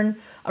Saturn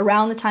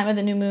around the time of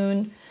the new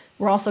moon.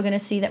 We're also going to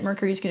see that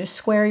Mercury is going to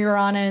square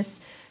Uranus.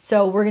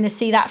 So we're going to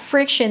see that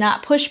friction,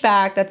 that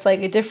pushback. That's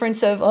like a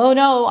difference of, oh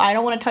no, I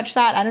don't want to touch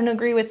that. I don't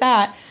agree with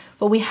that.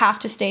 But we have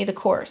to stay the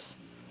course.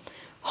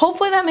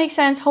 Hopefully that makes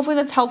sense. Hopefully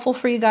that's helpful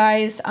for you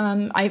guys.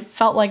 I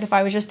felt like if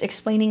I was just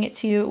explaining it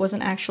to you, it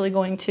wasn't actually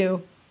going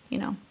to,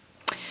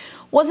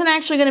 wasn't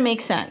actually going to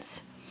make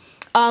sense.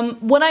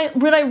 What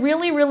I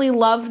really, really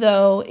love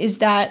though is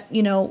that,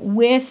 you know,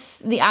 with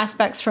the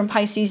aspects from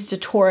Pisces to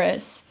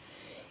Taurus,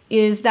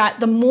 is that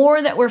the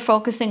more that we're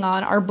focusing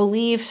on our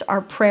beliefs,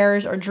 our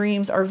prayers, our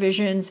dreams, our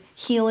visions,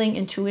 healing,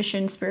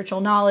 intuition, spiritual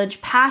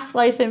knowledge, past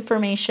life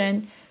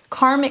information,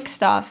 karmic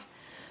stuff,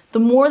 the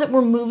more that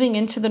we're moving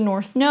into the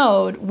North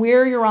Node,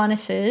 where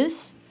Uranus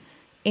is,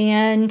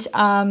 and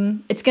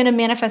it's going to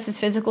manifest as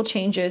physical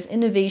changes,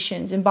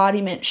 innovations,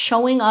 embodiment,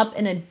 showing up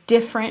in a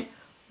different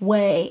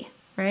way,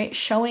 right?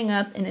 Showing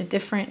up in a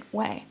different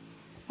way.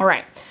 All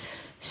right.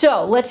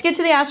 So let's get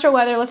to the astro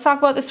weather. Let's talk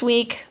about this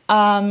week.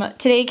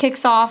 Today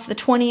kicks off the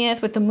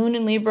 20th with the moon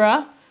in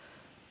Libra.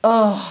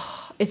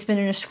 Oh, it's been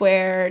in a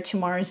square to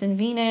Mars and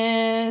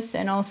Venus,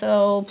 and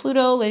also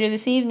Pluto later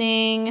this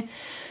evening.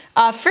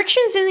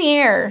 Friction's in the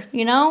air,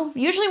 you know?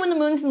 Usually when the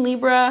moon's in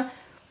Libra,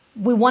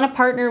 we want to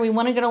partner, we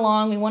want to get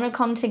along, we want to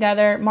come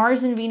together.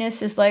 Mars and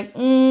Venus is like,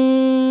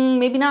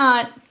 maybe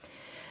not.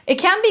 It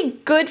can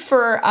be good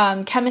for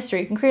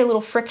chemistry. It can create a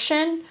little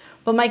friction.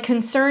 But my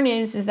concern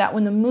is that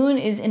when the moon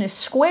is in a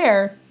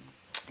square,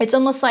 it's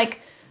almost like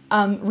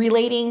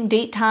relating,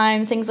 date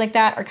time, things like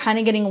that are kind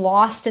of getting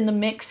lost in the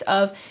mix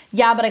of,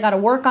 yeah, but I got to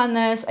work on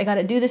this. I got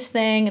to do this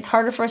thing. It's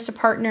harder for us to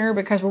partner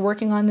because we're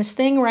working on this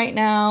thing right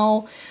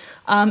now.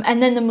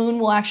 And then the moon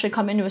will actually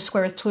come into a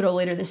square with Pluto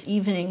later this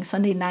evening,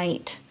 Sunday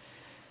night.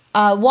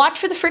 Watch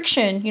for the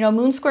friction. You know,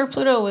 moon square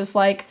Pluto is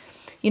like,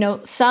 you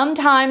know,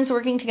 sometimes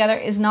working together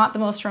is not the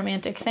most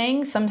romantic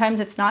thing. Sometimes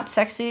it's not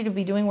sexy to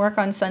be doing work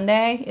on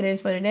Sunday. It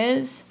is what it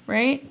is,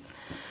 right?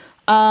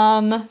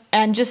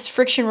 And just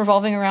friction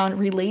revolving around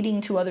relating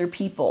to other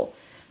people.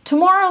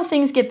 Tomorrow,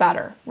 things get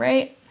better,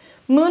 right?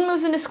 Moon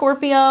moves into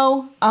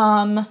Scorpio.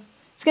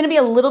 It's going to be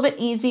a little bit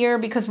easier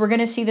because we're going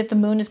to see that the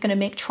moon is going to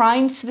make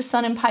trines to the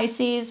sun in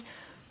Pisces.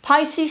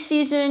 Pisces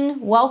season,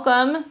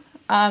 welcome.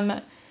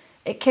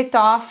 It kicked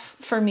off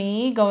for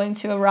me going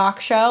to a rock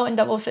show and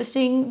double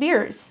fisting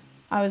beers.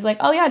 I was like,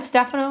 oh yeah, it's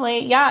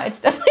definitely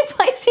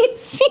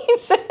Pisces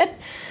season.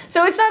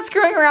 So it's not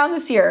screwing around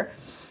this year.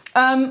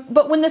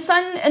 But when the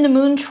sun and the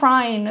moon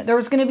trine, there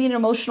was going to be an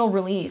emotional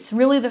release,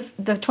 really the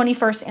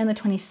 21st and the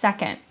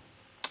 22nd.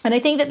 And I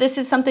think that this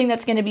is something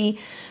that's going to be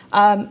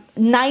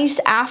nice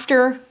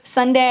after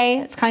Sunday.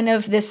 It's kind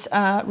of this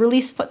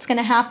release what's going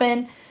to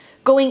happen.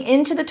 Going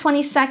into the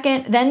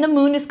 22nd, then the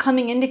moon is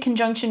coming into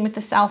conjunction with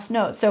the south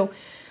node. So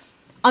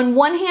on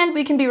one hand,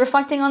 we can be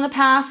reflecting on the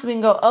past. We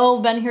can go,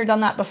 oh, been here, done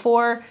that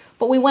before.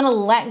 But we want to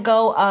let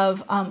go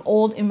of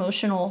old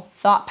emotional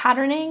thought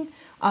patterning,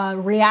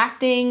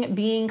 reacting,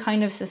 being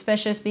kind of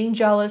suspicious, being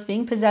jealous,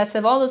 being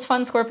possessive, all those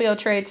fun Scorpio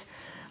traits.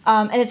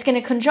 And it's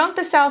going to conjunct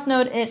the south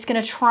node, and it's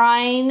going to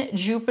trine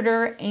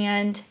Jupiter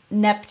and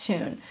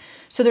Neptune.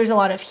 So there's a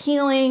lot of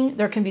healing.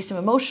 There can be some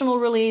emotional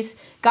release.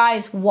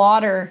 Guys,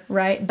 water,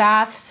 right?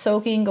 Baths,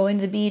 soaking, going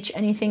to the beach,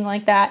 anything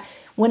like that.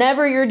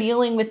 Whenever you're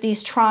dealing with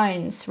these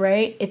trines,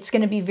 right, it's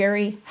going to be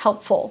very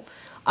helpful.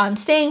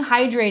 Staying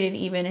hydrated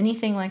even,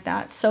 anything like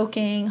that.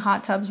 Soaking,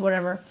 hot tubs,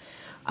 whatever.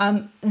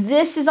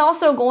 This is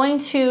also going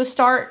to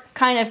start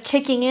kind of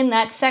kicking in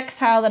that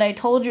sextile that I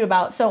told you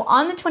about. So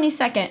on the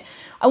 22nd,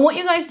 I want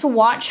you guys to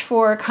watch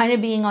for kind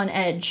of being on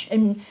edge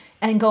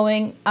and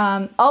going,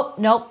 oh,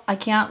 nope, I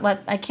can't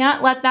let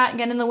that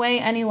get in the way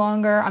any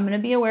longer. I'm going to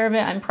be aware of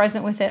it. I'm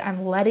present with it.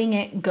 I'm letting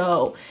it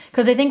go.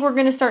 Because I think we're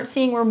going to start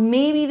seeing where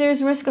maybe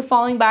there's risk of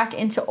falling back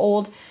into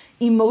old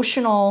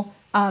emotional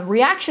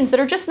reactions that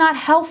are just not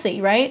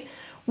healthy, right?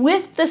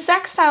 With the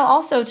sextile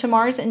also to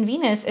Mars and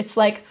Venus, it's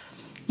like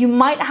you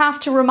might have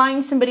to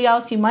remind somebody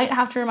else. You might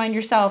have to remind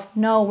yourself,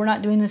 no, we're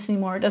not doing this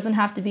anymore. It doesn't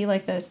have to be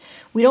like this.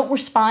 We don't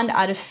respond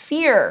out of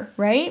fear,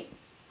 right?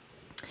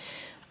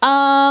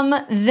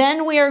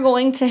 Then we are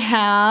going to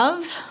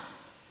have,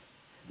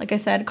 like I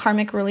said,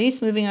 karmic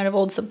release, moving out of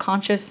old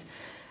subconscious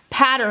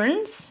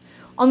patterns.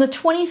 On the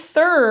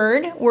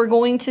 23rd, we're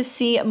going to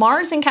see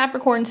Mars in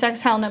Capricorn,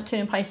 sextile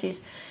Neptune in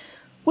Pisces.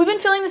 We've been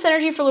feeling this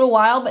energy for a little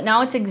while, but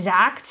now it's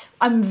exact.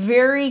 I'm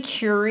very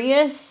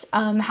curious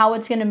how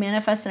it's going to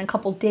manifest in a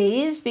couple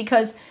days,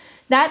 because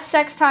that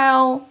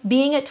sextile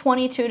being at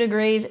 22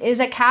 degrees is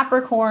a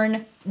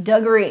Capricorn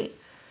degree.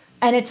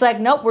 And it's like,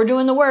 nope, we're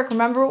doing the work.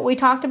 Remember what we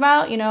talked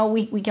about? You know,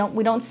 we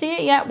don't see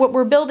it yet. What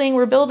we're building,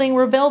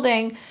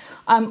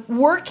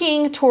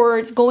 working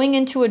towards going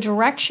into a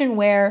direction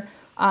where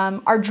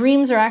our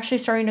dreams are actually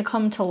starting to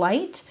come to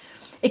light.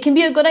 It can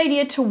be a good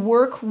idea to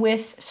work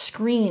with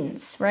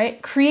screens,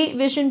 right? Create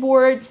vision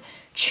boards,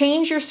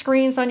 change your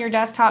screens on your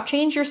desktop,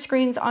 change your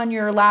screens on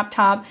your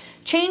laptop,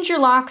 change your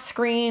lock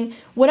screen,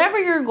 whatever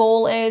your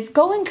goal is,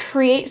 go and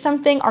create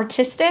something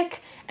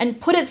artistic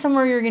and put it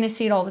somewhere you're going to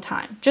see it all the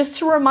time, just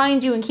to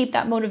remind you and keep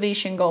that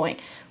motivation going.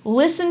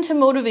 Listen to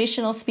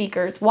motivational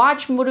speakers,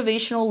 watch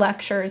motivational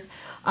lectures,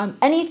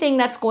 anything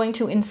that's going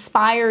to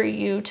inspire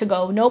you to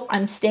go, nope,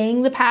 I'm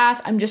staying the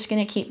path, I'm just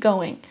going to keep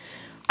going.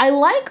 I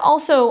like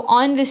also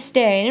on this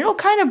day, and it'll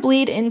kind of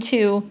bleed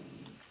into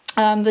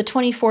the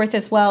 24th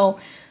as well,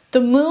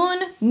 the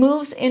moon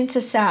moves into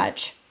Sag,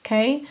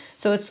 okay?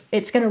 So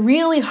it's going to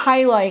really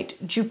highlight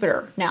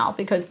Jupiter now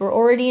because we're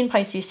already in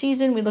Pisces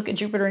season. We look at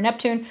Jupiter and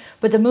Neptune,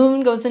 but the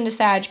moon goes into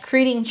Sag,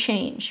 creating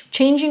change,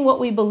 changing what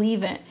we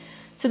believe in.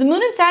 So the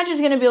moon in Sag is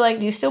going to be like,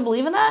 do you still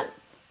believe in that?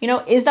 You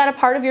know, is that a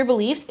part of your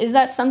beliefs? Is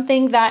that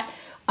something that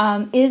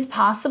is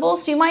possible?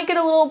 So you might get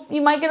a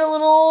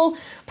little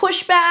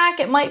pushback.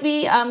 It might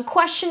be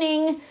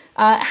questioning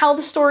how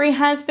the story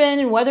has been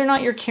and whether or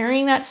not you're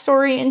carrying that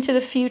story into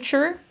the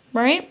future,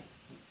 right?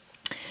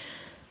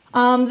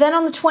 Then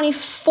on the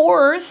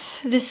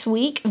 24th this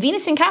week,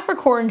 Venus in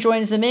Capricorn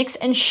joins the mix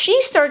and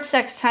she starts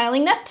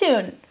sextiling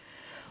Neptune.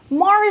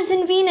 Mars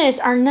and Venus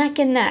are neck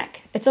and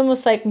neck. It's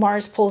almost like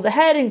Mars pulls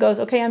ahead and goes,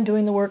 okay, I'm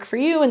doing the work for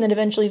you. And then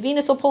eventually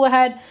Venus will pull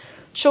ahead.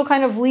 She'll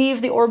kind of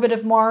leave the orbit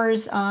of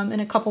Mars in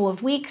a couple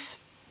of weeks.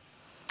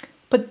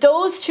 But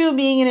those two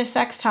being in a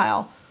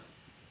sextile,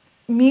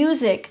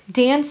 music,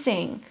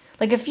 dancing,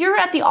 like if you're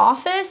at the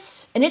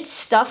office and it's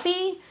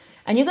stuffy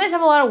and you guys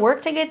have a lot of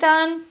work to get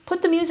done,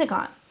 put the music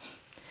on.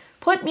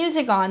 Put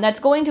music on. That's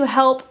going to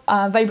help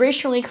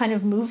vibrationally kind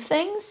of move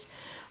things.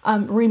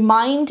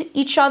 Remind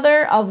each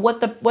other of what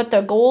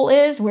the goal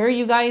is, where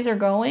you guys are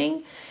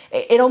going.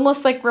 It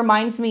almost like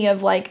reminds me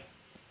of like,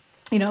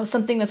 you know,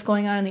 something that's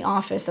going on in the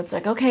office. That's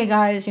like, okay,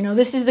 guys, you know,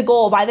 this is the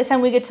goal. By the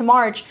time we get to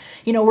March,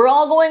 you know, we're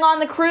all going on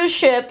the cruise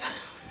ship.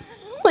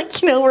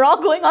 Like, you know, we're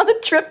all going on the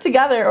trip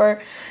together.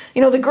 Or,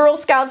 you know, the Girl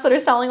Scouts that are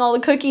selling all the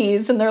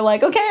cookies and they're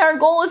like, okay, our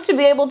goal is to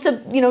be able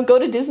to, you know, go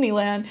to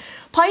Disneyland.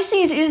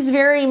 Pisces is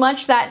very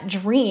much that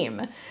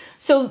dream.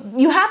 So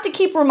you have to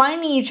keep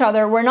reminding each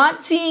other, we're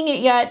not seeing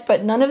it yet,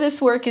 but none of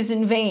this work is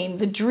in vain.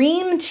 The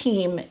dream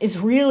team is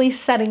really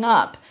setting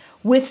up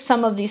with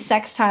some of these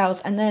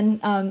sextiles and then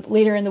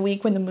later in the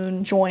week when the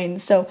moon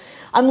joins. So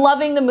I'm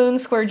loving the moon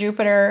square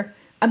Jupiter.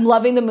 I'm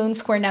loving the moon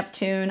square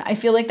Neptune. I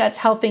feel like that's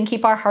helping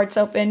keep our hearts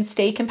open,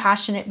 stay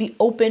compassionate, be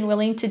open,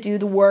 willing to do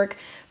the work,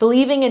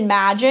 believing in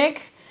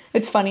magic.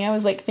 It's funny, I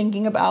was like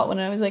thinking about when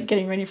I was like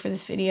getting ready for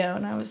this video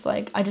and I was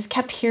like, I just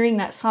kept hearing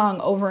that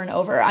song over and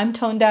over. I'm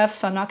tone deaf,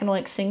 so I'm not gonna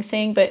like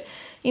sing, but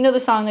you know the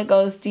song that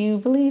goes, do you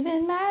believe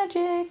in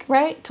magic,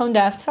 right? Tone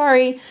deaf,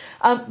 sorry.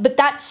 But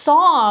that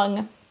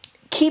song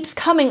keeps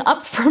coming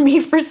up for me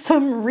for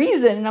some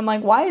reason. And I'm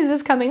like, why is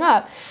this coming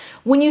up?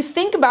 When you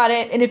think about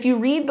it, and if you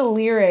read the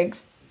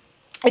lyrics,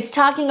 it's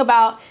talking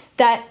about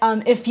that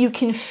if you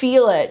can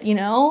feel it, you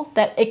know,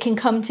 that it can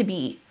come to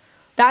be.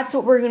 That's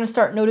what we're going to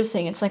start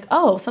noticing. It's like,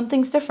 oh,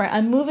 something's different.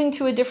 I'm moving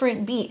to a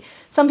different beat.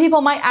 Some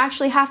people might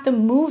actually have to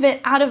move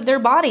it out of their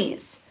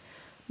bodies.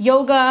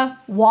 Yoga,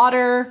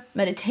 water,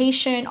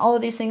 meditation, all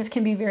of these things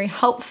can be very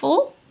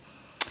helpful.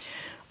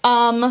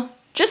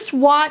 Just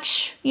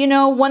watch, you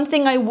know, one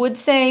thing I would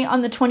say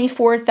on the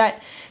 24th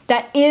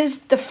that is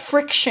the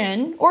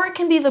friction, or it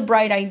can be the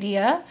bright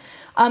idea,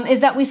 is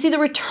that we see the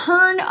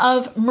return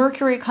of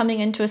Mercury coming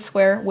into a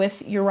square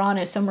with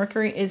Uranus. So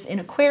Mercury is in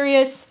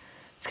Aquarius.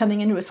 It's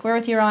coming into a square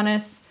with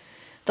Uranus.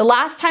 The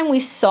last time we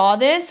saw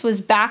this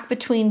was back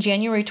between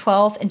January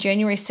 12th and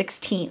January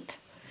 16th.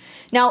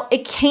 Now,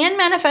 it can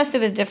manifest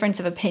as a difference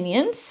of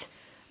opinions,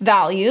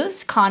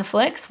 values,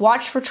 conflicts.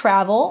 Watch for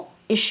travel,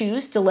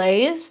 issues,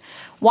 delays.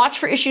 Watch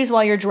for issues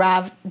while you're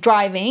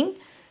driving,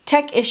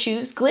 tech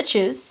issues,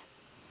 glitches.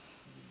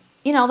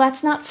 You know,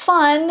 that's not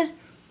fun.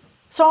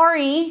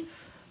 Sorry.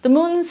 The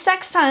moon's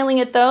sextiling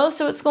it though,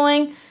 so it's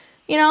going,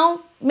 you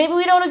know, maybe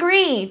we don't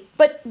agree,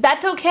 but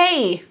that's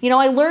okay. You know,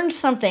 I learned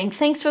something.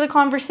 Thanks for the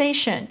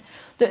conversation.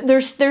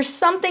 There's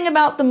something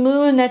about the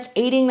moon that's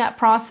aiding that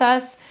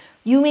process.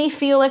 You may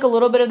feel like a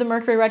little bit of the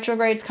Mercury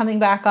retrograde's coming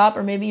back up,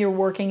 or maybe you're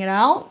working it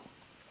out.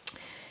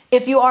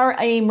 If you are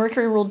a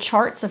Mercury ruled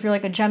chart, so if you're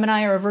like a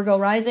Gemini or a Virgo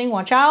rising,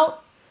 watch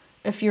out.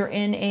 If you're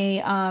in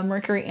a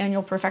Mercury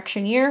annual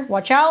perfection year,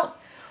 watch out,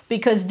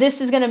 because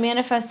this is going to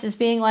manifest as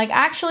being like,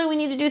 actually, we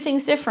need to do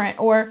things different,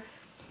 or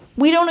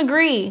we don't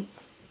agree,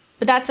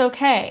 but that's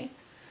okay.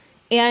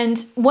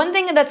 And one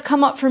thing that's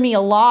come up for me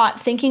a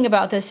lot thinking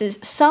about this is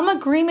some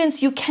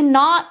agreements you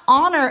cannot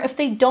honor if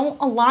they don't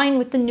align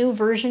with the new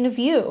version of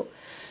you.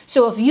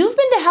 So if you've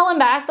been to hell and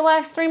back the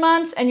last 3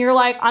 months and you're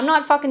like, I'm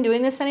not fucking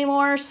doing this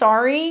anymore,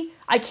 sorry,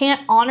 I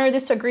can't honor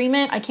this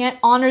agreement, I can't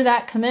honor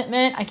that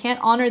commitment, I can't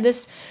honor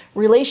this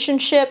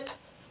relationship,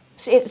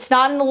 it's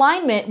not in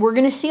alignment, we're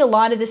gonna see a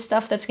lot of this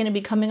stuff that's gonna be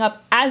coming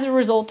up as a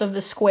result of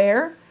the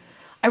square.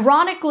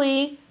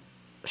 Ironically,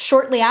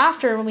 shortly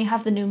after, when we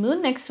have the new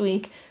moon next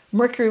week,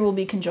 Mercury will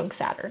be conjunct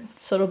Saturn.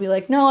 So it'll be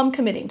like, no, I'm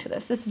committing to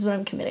this. This is what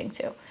I'm committing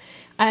to.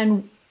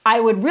 And I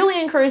would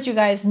really encourage you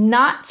guys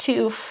not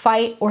to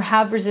fight or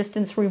have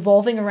resistance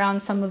revolving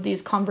around some of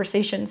these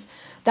conversations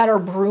that are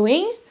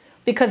brewing,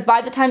 because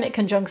by the time it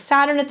conjuncts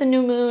Saturn at the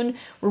new moon,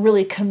 we're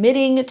really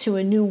committing to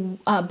a new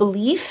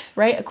belief,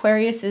 right?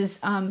 Aquarius is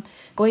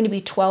going to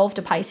be 12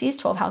 to Pisces,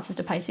 12 houses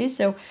to Pisces.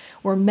 So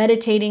we're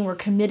meditating, we're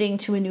committing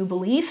to a new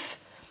belief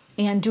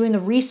and doing the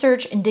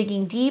research and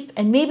digging deep.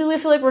 And maybe we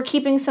feel like we're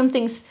keeping some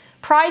things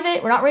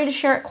private. We're not ready to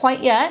share it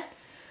quite yet,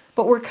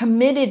 but we're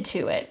committed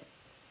to it.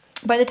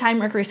 by the time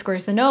Mercury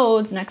squares the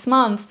nodes next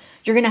month,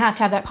 you're going to have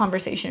that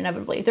conversation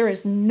inevitably. There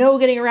is no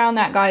getting around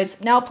that,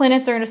 guys. Now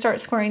planets are going to start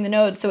squaring the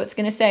nodes. So it's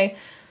going to say,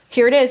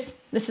 here it is.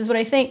 This is what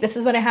I think. This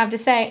is what I have to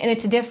say. And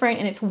it's different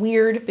and it's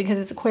weird because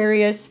it's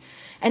Aquarius.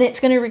 And it's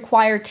going to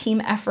require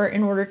team effort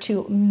in order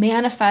to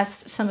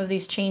manifest some of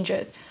these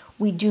changes.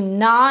 We do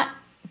not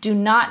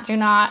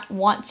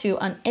want to,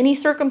 on any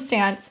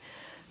circumstance,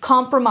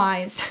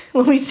 compromise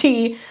when we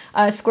see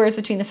squares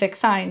between the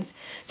fixed signs.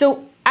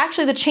 So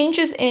actually the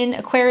changes in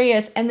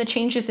Aquarius and the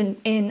changes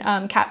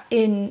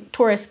in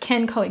Taurus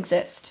can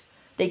coexist.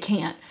 They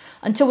can't.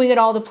 Until we get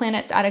all the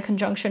planets out of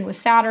conjunction with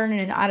Saturn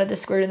and out of the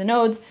square to the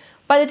nodes.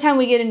 By the time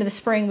we get into the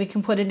spring, we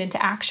can put it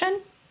into action.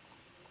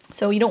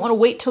 So you don't want to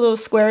wait till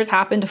those squares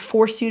happen to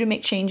force you to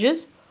make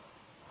changes.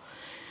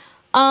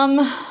 Then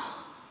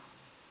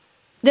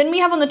we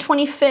have on the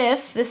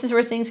 25th, this is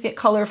where things get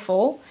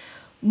colorful.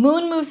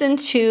 Moon moves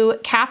into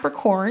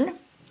Capricorn,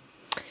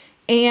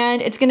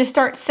 and it's going to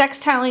start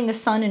sextiling the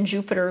Sun and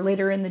Jupiter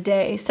later in the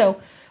day.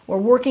 So we're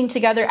working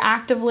together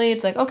actively.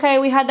 It's like, okay,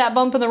 we had that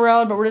bump in the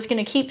road, but we're just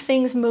going to keep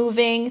things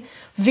moving.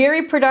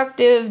 Very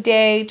productive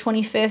day,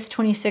 25th,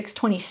 26th,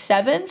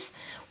 27th,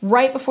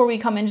 right before we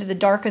come into the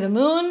dark of the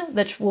moon,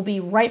 that will be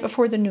right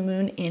before the new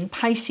moon in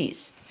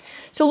Pisces.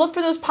 So look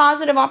for those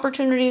positive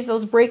opportunities,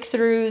 those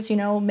breakthroughs, you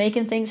know,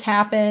 making things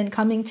happen,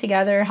 coming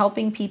together,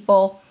 helping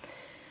people.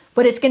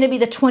 But it's going to be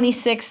the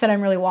 26th that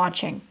I'm really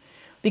watching,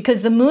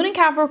 because the moon in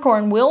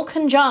Capricorn will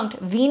conjunct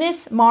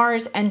Venus,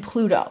 Mars, and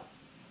Pluto.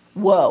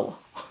 Whoa.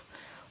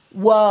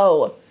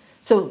 Whoa.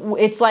 So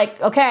it's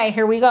like, okay,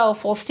 here we go,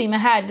 full steam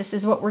ahead. This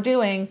is what we're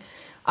doing.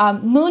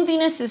 Moon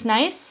Venus is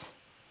nice.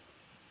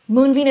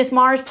 Moon Venus,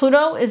 Mars,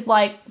 Pluto is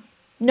like,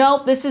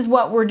 nope, this is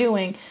what we're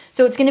doing.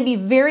 So it's going to be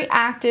very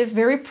active,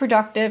 very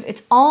productive.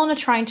 It's all in a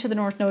trine to the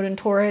North Node in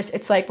Taurus.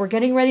 It's like we're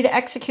getting ready to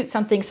execute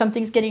something.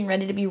 Something's getting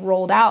ready to be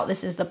rolled out.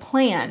 This is the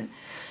plan.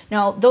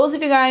 Now, those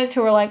of you guys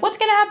who are like, what's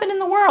going to happen in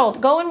the world?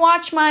 Go and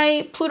watch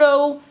my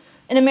Pluto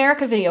in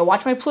America video.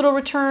 Watch my Pluto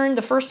return,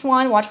 the first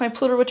one. Watch my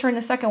Pluto return,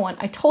 the second one.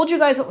 I told you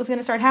guys what was going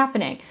to start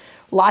happening.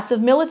 Lots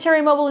of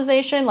military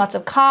mobilization, lots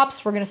of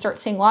cops. We're going to start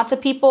seeing lots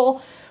of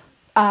people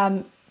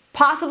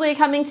possibly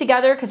coming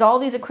together, because all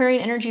these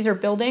Aquarian energies are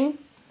building,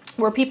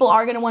 where people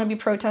are going to want to be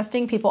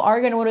protesting. People are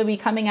going to want to be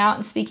coming out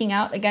and speaking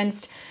out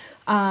against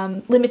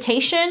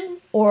limitation,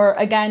 or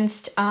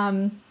against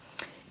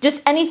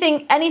just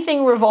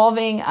anything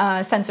revolving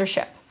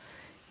censorship.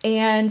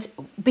 And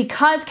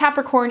because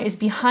Capricorn is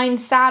behind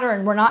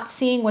Saturn, we're not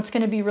seeing what's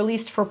going to be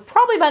released for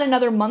probably about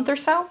another month or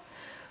so.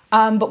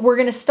 But we're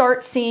going to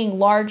start seeing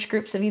large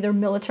groups of either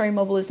military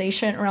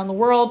mobilization around the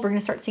world. We're going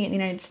to start seeing it in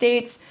the United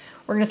States.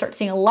 We're going to start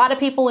seeing a lot of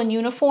people in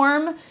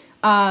uniform.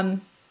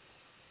 And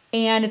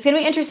it's going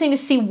to be interesting to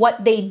see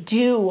what they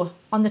do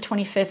on the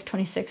 25th,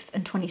 26th,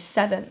 and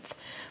 27th.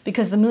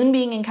 Because the moon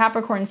being in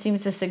Capricorn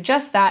seems to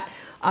suggest that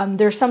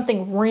there's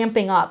something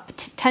ramping up.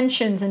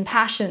 Tensions and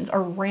passions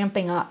are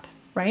ramping up,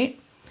 right?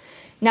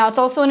 Now, it's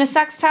also in a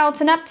sextile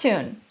to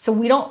Neptune. So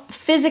we don't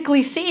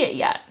physically see it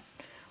yet.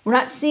 We're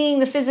not seeing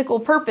the physical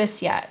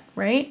purpose yet,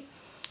 right?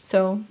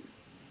 So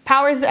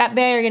powers at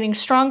bay are getting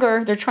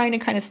stronger. They're trying to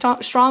kind of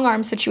strong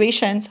arm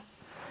situations.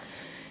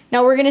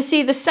 Now we're going to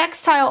see the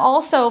sextile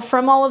also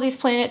from all of these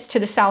planets to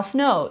the South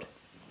Node.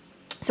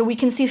 So we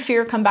can see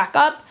fear come back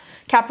up.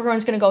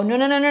 Capricorn's going to go, no,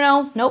 no, no, no,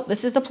 no. Nope,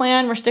 this is the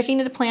plan. We're sticking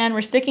to the plan.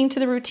 We're sticking to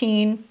the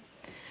routine.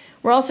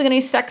 We're also going to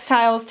use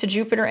sextiles to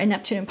Jupiter and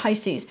Neptune and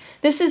Pisces.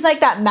 This is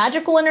like that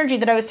magical energy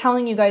that I was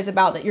telling you guys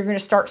about that you're going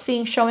to start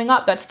seeing showing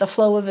up. That's the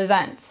flow of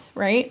events,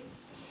 right?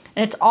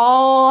 And it's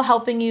all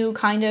helping you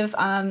kind of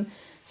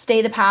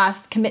stay the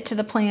path, commit to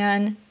the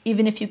plan,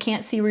 even if you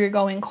can't see where you're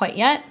going quite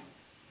yet.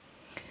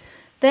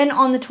 Then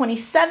on the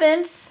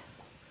 27th,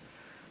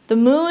 the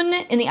moon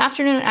in the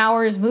afternoon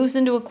hours moves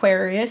into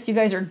Aquarius. You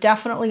guys are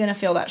definitely going to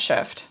feel that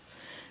shift.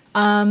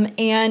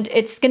 And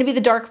it's going to be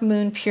the dark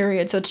moon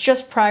period. So it's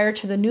just prior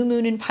to the new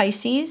moon in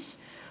Pisces.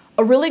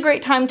 A really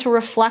great time to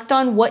reflect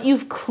on what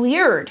you've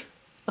cleared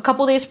a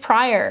couple days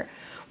prior,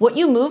 what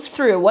you moved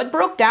through, what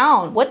broke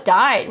down, what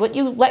died, what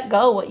you let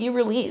go, what you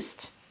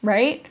released,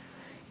 right?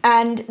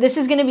 And this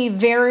is going to be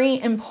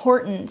very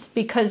important,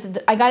 because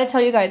I got to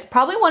tell you guys,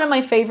 probably one of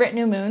my favorite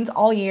new moons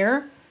all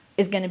year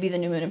is going to be the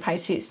new moon in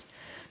Pisces.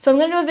 So I'm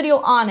going to do a video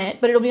on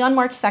it, but it'll be on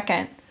March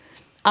 2nd.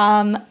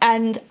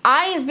 And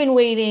I've been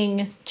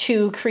waiting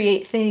to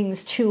create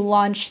things, to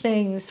launch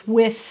things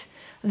with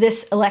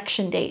this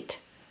election date,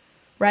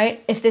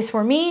 right? If this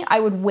were me,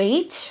 I would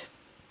wait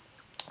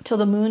till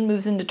the moon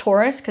moves into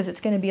Taurus, because it's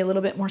going to be a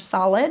little bit more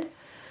solid.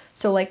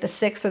 So like the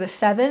 6th or the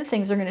 7th,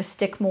 things are going to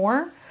stick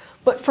more.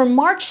 But from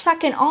March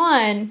 2nd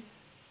on,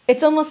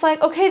 it's almost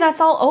like, okay,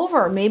 that's all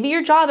over. Maybe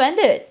your job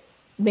ended.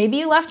 Maybe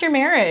you left your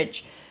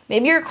marriage.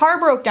 Maybe your car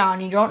broke down.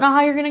 You don't know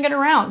how you're going to get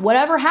around.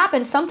 Whatever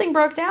happened, something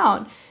broke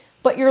down.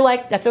 But you're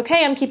like, that's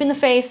okay, I'm keeping the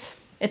faith.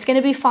 It's going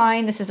to be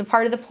fine. This is a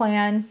part of the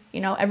plan. You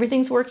know,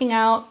 everything's working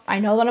out. I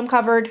know that I'm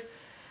covered.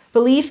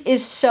 Belief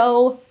is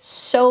so,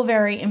 so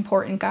very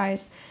important,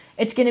 guys.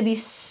 It's going to be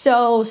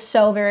so,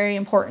 so very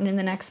important in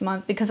the next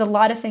month, because a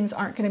lot of things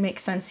aren't going to make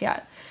sense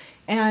yet.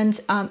 and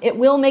it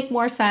will make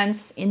more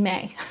sense in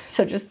May.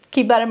 So just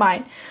keep that in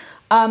mind.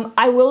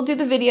 I will do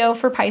the video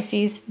for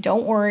Pisces.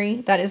 Don't worry,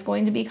 that is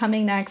going to be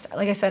coming next.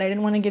 Like I said, I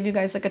didn't want to give you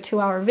guys like a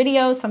 2-hour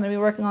video, so I'm going to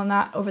be working on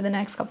that over the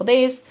next couple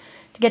days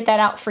to get that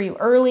out for you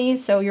early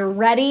so you're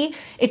ready.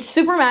 It's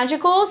super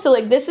magical. So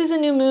like this is a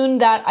new moon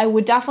that I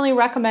would definitely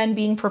recommend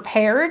being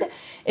prepared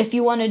if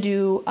you want to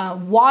do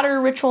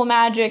water ritual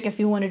magic, if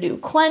you want to do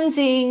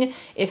cleansing,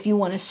 if you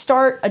want to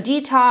start a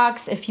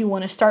detox, if you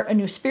want to start a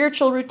new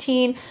spiritual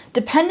routine,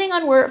 depending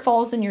on where it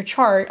falls in your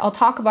chart. I'll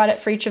talk about it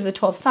for each of the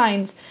 12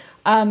 signs.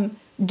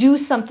 Do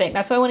something.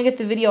 That's why I want to get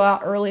the video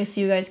out early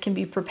so you guys can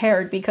be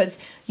prepared, because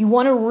you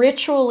want to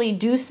ritually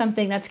do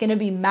something that's going to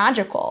be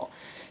magical.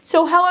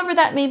 So however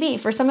that may be,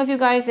 for some of you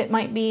guys, it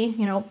might be,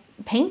 you know,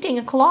 painting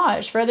a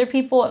collage. For other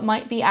people, it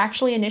might be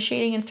actually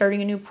initiating and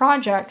starting a new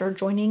project, or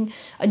joining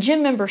a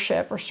gym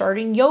membership, or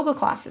starting yoga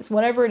classes,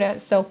 whatever it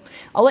is. So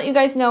I'll let you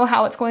guys know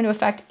how it's going to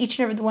affect each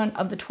and every one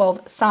of the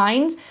 12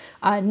 signs.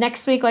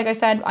 Next week, like I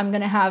said,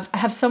 I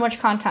have so much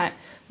content.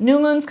 New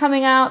moon's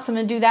coming out, so I'm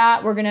going to do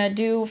that. We're going to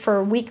do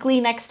for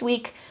weekly next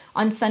week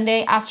on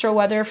Sunday, astro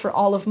weather for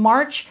all of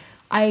March.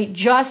 I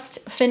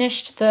just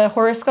finished the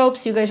horoscope,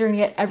 so you guys are going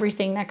to get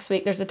everything next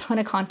week. There's a ton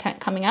of content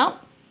coming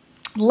out.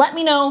 Let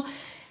me know,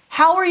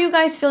 how are you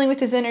guys feeling with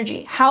this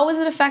energy? How is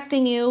it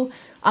affecting you?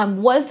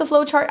 Was the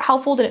flow chart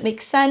helpful? Did it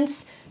make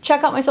sense?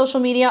 Check out my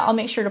social media. I'll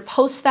make sure to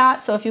post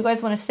that. So if you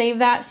guys want to save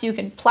that so you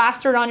can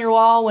plaster it on your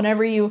wall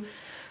whenever you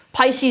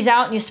Pisces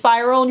out and you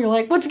spiral and you're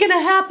like, what's going to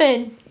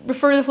happen?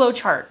 Refer to the flow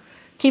chart.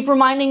 Keep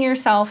reminding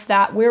yourself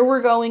that where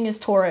we're going is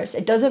Taurus.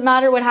 It doesn't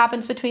matter what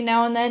happens between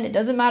now and then. It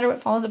doesn't matter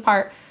what falls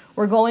apart.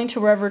 We're going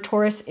to wherever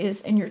Taurus is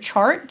in your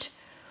chart,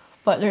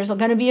 but there's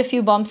going to be a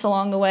few bumps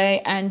along the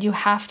way, and you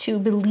have to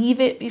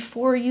believe it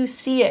before you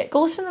see it.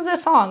 Go listen to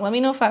this song. Let me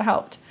know if that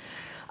helped.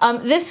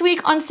 This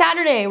week on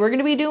Saturday, we're going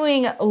to be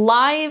doing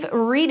live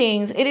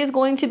readings. It is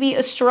going to be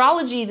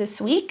astrology this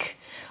week.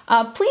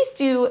 Please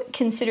do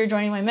consider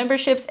joining my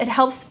memberships. It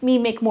helps me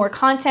make more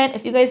content.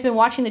 If you guys have been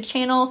watching the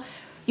channel,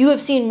 you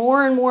have seen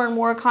more and more and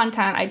more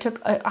content. I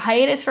took a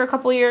hiatus for a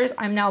couple of years.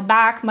 I'm now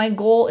back. My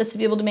goal is to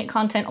be able to make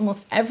content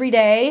almost every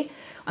day.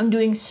 I'm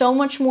doing so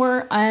much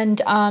more,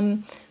 and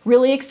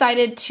really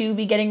excited to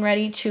be getting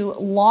ready to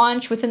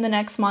launch within the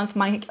next month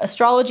my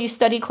astrology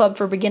study club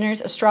for beginners,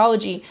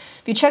 Astrology.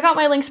 If you check out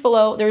my links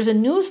below, there's a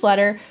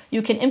newsletter.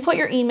 You can input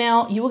your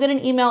email. You will get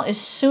an email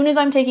as soon as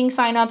I'm taking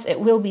signups. It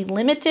will be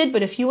limited,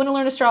 but if you want to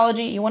learn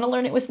astrology, you want to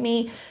learn it with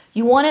me,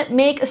 you want to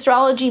make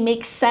astrology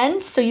make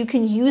sense so you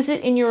can use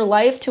it in your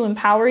life to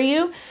empower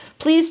you,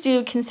 please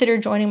do consider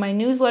joining my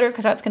newsletter,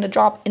 because that's going to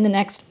drop in the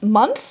next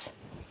month.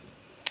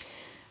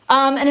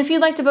 And if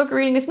you'd like to book a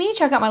reading with me,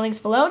 check out my links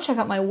below. Check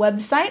out my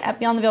website at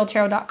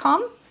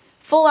beyondtheveiledtarot.com.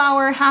 Full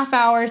hour, half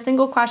hour,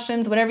 single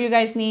questions, whatever you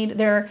guys need.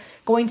 They're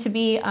going to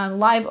be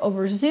live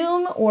over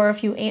Zoom, or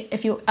if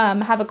you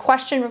have a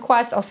question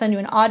request, I'll send you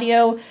an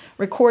audio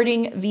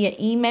recording via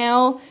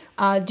email.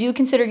 Do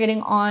consider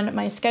getting on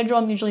my schedule.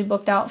 I'm usually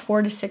booked out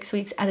 4 to 6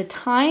 weeks at a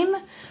time,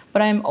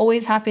 but I'm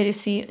always happy to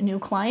see new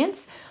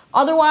clients.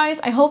 Otherwise,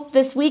 I hope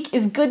this week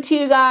is good to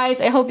you guys.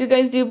 I hope you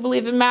guys do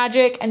believe in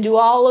magic and do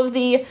all of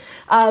the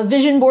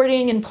vision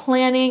boarding and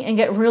planning and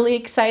get really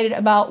excited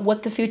about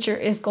what the future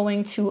is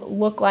going to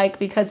look like,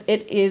 because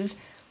it is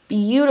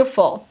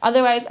beautiful.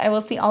 Otherwise, I will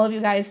see all of you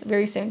guys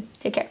very soon.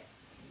 Take care.